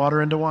turn water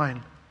into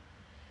wine.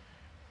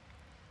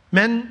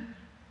 Men,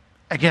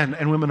 again,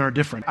 and women are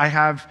different. I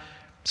have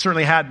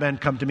certainly had men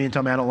come to me and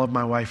tell me I don't love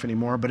my wife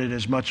anymore, but it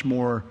is much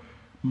more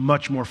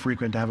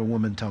frequent to have a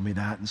woman tell me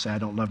that and say, "I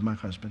don't love my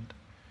husband.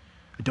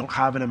 I don't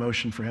have an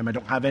emotion for him. I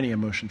don't have any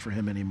emotion for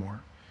him anymore.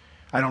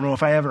 I don't know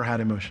if I ever had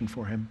emotion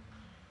for him."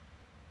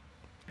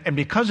 And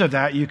because of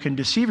that, you can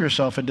deceive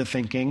yourself into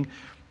thinking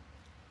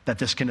that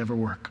this can never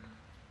work.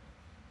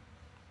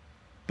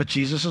 But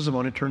Jesus is the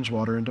one who turns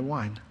water into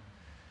wine.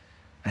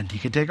 And he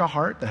can take a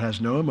heart that has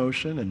no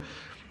emotion and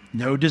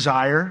no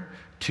desire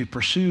to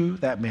pursue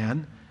that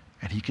man,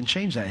 and he can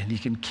change that, and he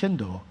can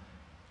kindle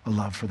a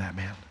love for that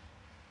man.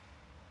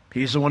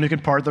 He's the one who can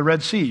part the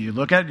Red Sea. You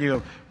look at it, you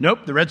go,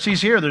 "Nope, the Red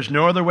Sea's here. There's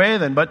no other way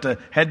than but to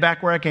head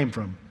back where I came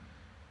from."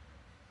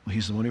 Well,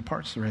 he's the one who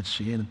parts the Red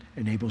Sea and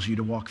enables you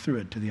to walk through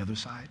it to the other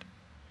side.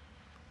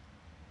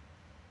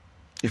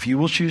 If you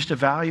will choose to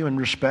value and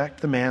respect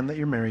the man that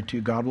you're married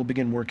to, God will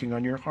begin working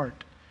on your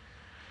heart.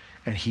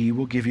 and he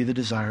will give you the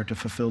desire to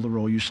fulfill the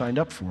role you signed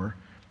up for,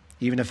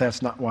 even if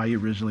that's not why you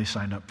originally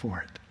signed up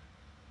for it.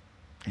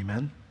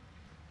 Amen?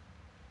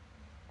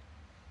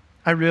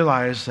 I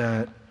realize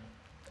that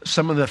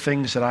some of the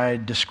things that I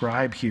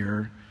describe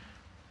here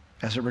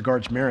as it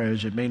regards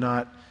marriage, it may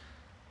not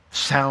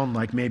sound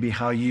like maybe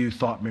how you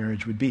thought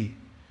marriage would be.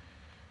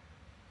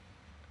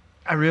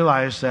 I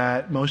realize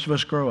that most of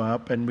us grow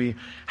up and we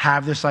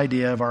have this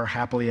idea of our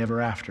happily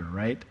ever after,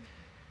 right?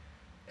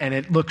 And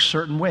it looks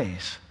certain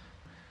ways.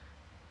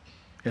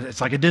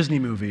 It's like a Disney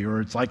movie, or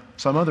it's like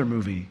some other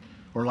movie,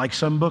 or like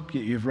some book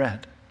that you've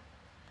read.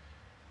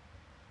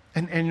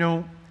 And you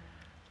know,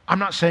 I'm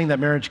not saying that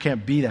marriage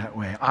can't be that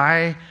way.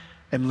 I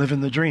am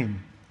living the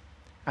dream.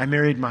 I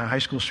married my high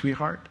school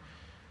sweetheart.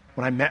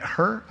 When I met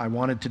her, I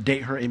wanted to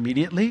date her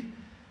immediately.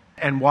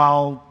 And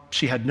while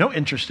she had no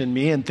interest in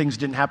me and things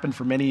didn't happen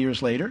for many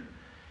years later,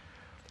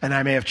 and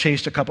I may have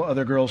chased a couple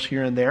other girls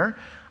here and there,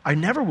 I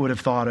never would have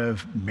thought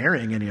of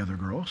marrying any other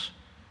girls.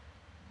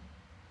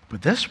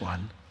 But this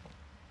one,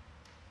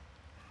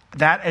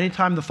 that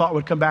anytime the thought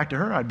would come back to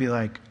her, I'd be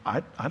like,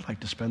 I'd like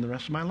to spend the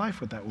rest of my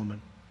life with that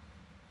woman.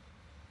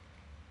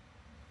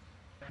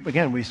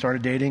 Again, we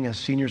started dating as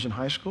seniors in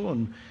high school,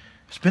 and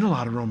it's been a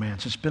lot of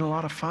romance. It's been a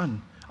lot of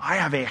fun. I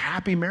have a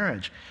happy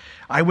marriage.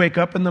 I wake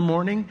up in the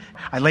morning,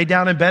 I lay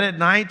down in bed at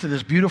night to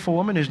this beautiful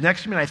woman who's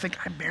next to me, and I think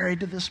I'm married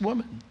to this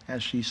woman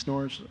as she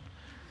snores.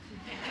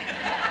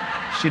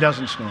 She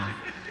doesn't snore.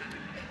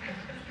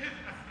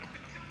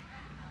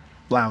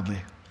 Loudly.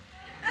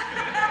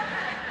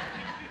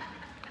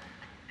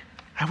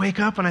 I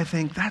wake up and I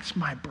think, that's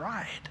my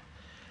bride.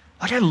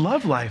 Like, I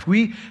love life.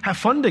 We have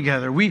fun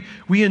together. We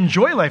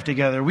enjoy life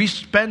together. We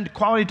spend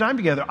quality time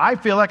together. I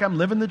feel like I'm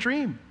living the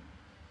dream.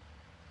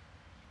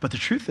 But the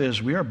truth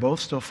is, we are both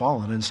still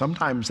fallen, and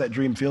sometimes that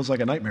dream feels like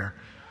a nightmare.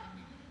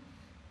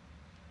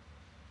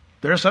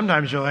 There are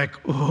sometimes you're like,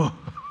 oh,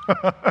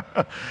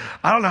 I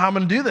don't know how I'm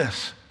going to do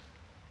this.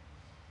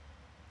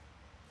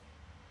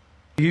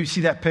 You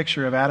see that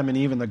picture of Adam and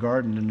Eve in the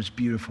garden, and it's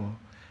beautiful.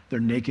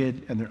 They're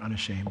naked and they're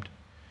unashamed.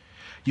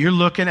 You're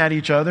looking at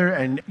each other,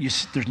 and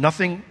there's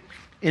nothing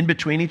in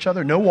between each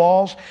other, no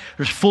walls.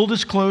 There's full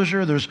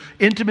disclosure, there's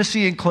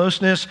intimacy and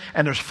closeness,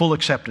 and there's full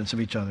acceptance of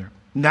each other.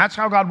 And that's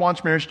how God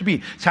wants marriage to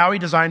be. It's how he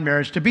designed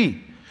marriage to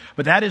be.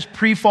 But that is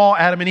pre-fall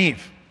Adam and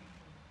Eve.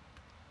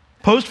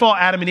 Post-fall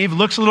Adam and Eve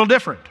looks a little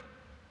different.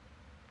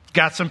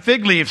 Got some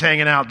fig leaves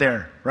hanging out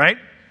there, right?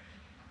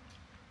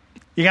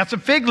 You got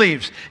some fig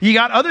leaves. You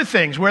got other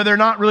things where they're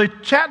not really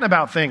chatting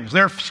about things.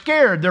 They're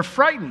scared. They're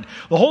frightened.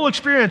 The whole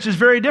experience is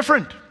very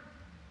different.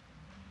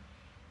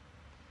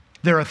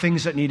 There are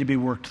things that need to be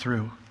worked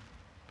through.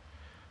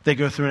 They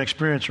go through an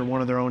experience where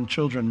one of their own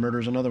children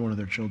murders another one of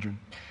their children.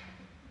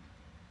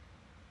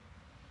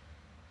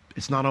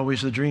 It's not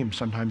always the dream.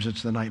 Sometimes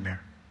it's the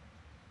nightmare.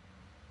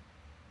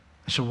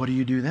 So what do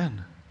you do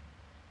then?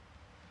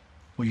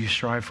 Well, you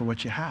strive for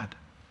what you had.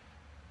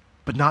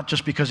 But not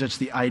just because it's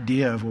the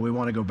idea of, well, we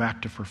want to go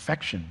back to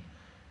perfection.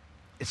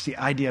 It's the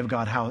idea of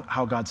God,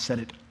 how God set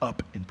it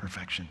up in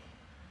perfection.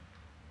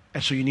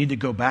 And so you need to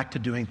go back to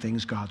doing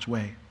things God's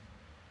way.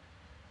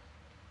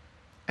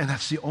 And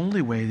that's the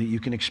only way that you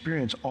can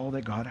experience all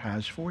that God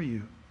has for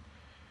you.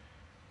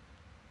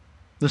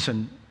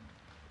 Listen,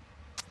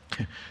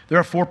 there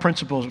are 4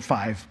 principles,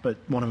 5, but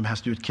one of them has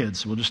to do with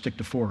kids, so we'll just stick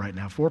to 4 right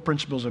now. 4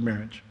 principles of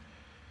marriage.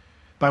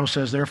 The Bible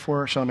says,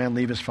 therefore shall a man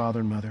leave his father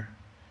and mother.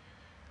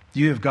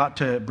 You have got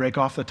to break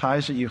off the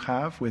ties that you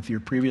have with your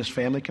previous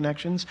family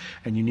connections,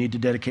 and you need to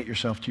dedicate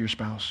yourself to your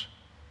spouse.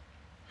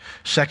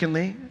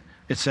 Secondly,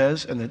 it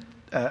says,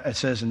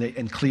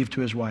 and cleave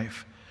to his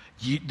wife.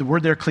 The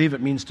word there, cleave,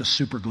 it means to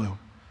super glue.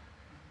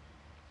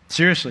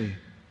 Seriously,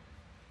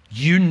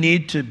 you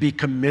need to be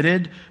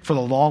committed for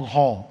the long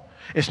haul.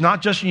 It's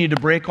not just you need to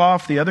break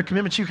off the other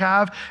commitments you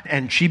have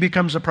and she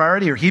becomes a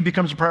priority or he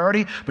becomes a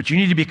priority, but you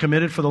need to be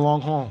committed for the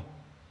long haul.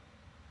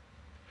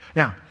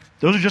 Now,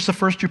 those are just the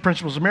first 2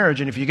 principles of marriage,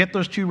 and if you get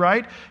those 2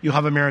 right, you'll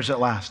have a marriage that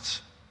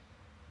lasts.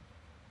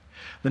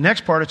 The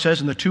next part, it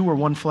says, and the 2 were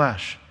one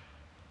flesh,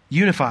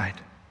 unified.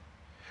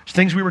 It's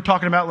things we were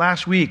talking about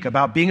last week,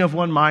 about being of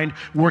one mind,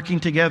 working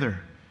together.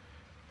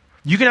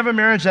 You can have a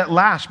marriage that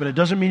lasts, but it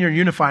doesn't mean you're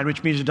unified,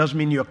 which means it doesn't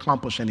mean you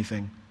accomplish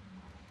anything.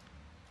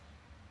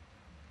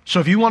 So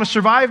if you want to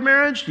survive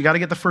marriage, you got to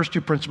get the first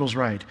 2 principles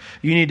right.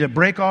 You need to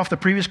break off the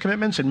previous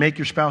commitments and make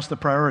your spouse the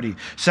priority.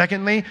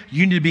 Secondly,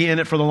 you need to be in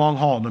it for the long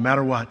haul, no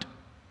matter what.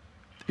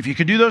 If you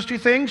can do those 2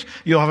 things,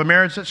 you'll have a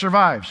marriage that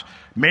survives.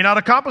 May not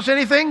accomplish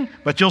anything,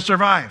 but you'll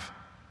survive.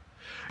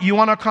 You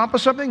want to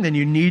accomplish something, then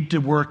you need to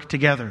work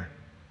together.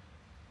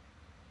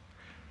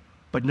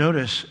 But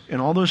notice, in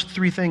all those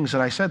 3 things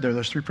that I said there,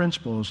 those 3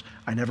 principles,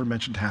 I never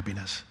mentioned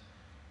happiness.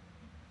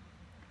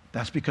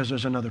 That's because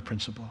there's another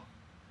principle.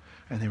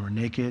 And they were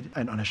naked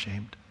and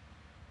unashamed.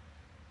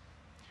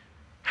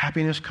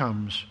 Happiness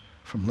comes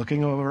from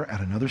looking over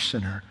at another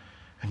sinner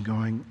and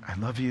going, I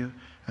love you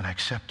and I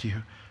accept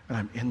you and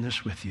I'm in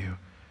this with you.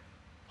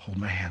 Hold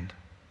my hand.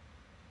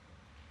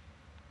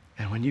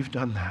 And when you've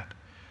done that,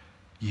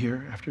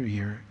 year after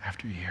year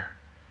after year,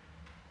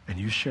 and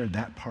you shared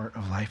that part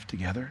of life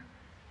together,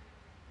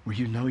 where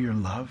you know you're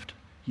loved,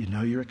 you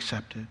know you're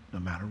accepted no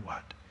matter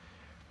what,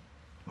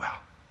 well,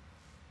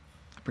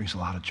 it brings a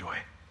lot of joy.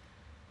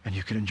 And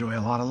you can enjoy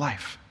a lot of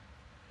life.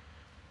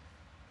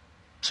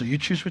 So you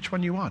choose which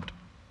one you want.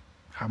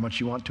 How much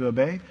you want to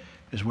obey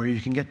is where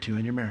you can get to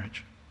in your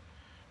marriage.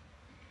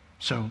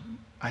 So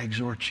I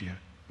exhort you,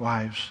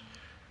 wives,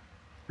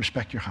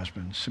 respect your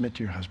husbands, submit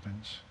to your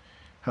husbands.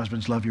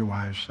 Husbands, love your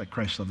wives like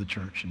Christ loved the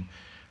church. And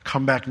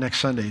come back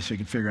next Sunday so you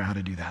can figure out how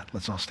to do that.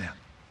 Let's all stand.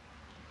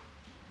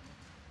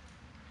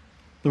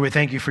 Lord, we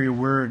thank you for your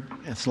word.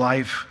 It's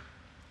life.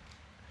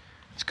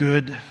 It's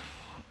good.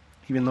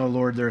 Even though,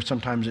 Lord, there are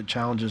sometimes it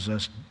challenges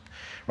us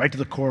right to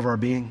the core of our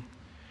being,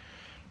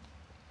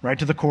 right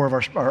to the core of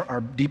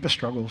our deepest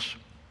struggles,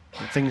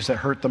 the things that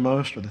hurt the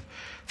most or the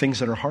things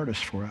that are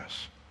hardest for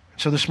us.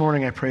 So this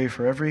morning I pray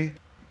for every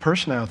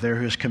person out there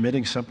who is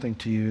committing something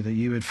to you, that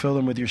you would fill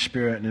them with your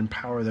Spirit and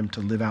empower them to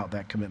live out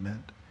that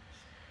commitment.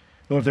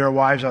 Lord, if there are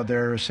wives out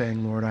there who are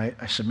saying, Lord, I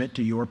submit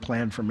to your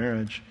plan for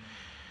marriage.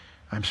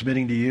 I'm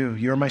submitting to you.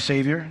 You're my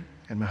Savior,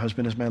 and my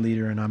husband is my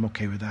leader, and I'm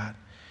okay with that.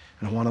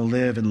 And I want to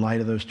live in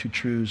light of those two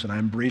truths, and I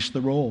embrace the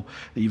role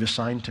that you've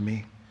assigned to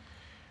me.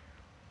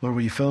 Lord,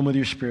 will you fill them with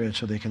your Spirit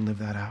so they can live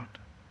that out?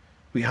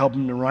 Will you help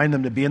them, remind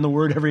them to be in the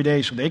Word every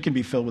day so they can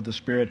be filled with the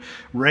Spirit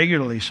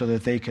regularly so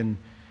that they can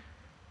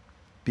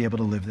be able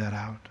to live that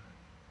out?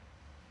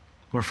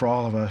 Lord, for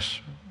all of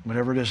us,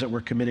 whatever it is that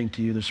we're committing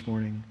to you this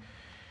morning,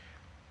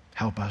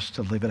 help us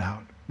to live it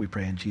out. We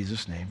pray in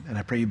Jesus' name. And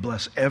I pray you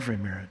bless every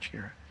marriage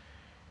here.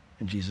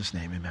 In Jesus'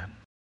 name, amen.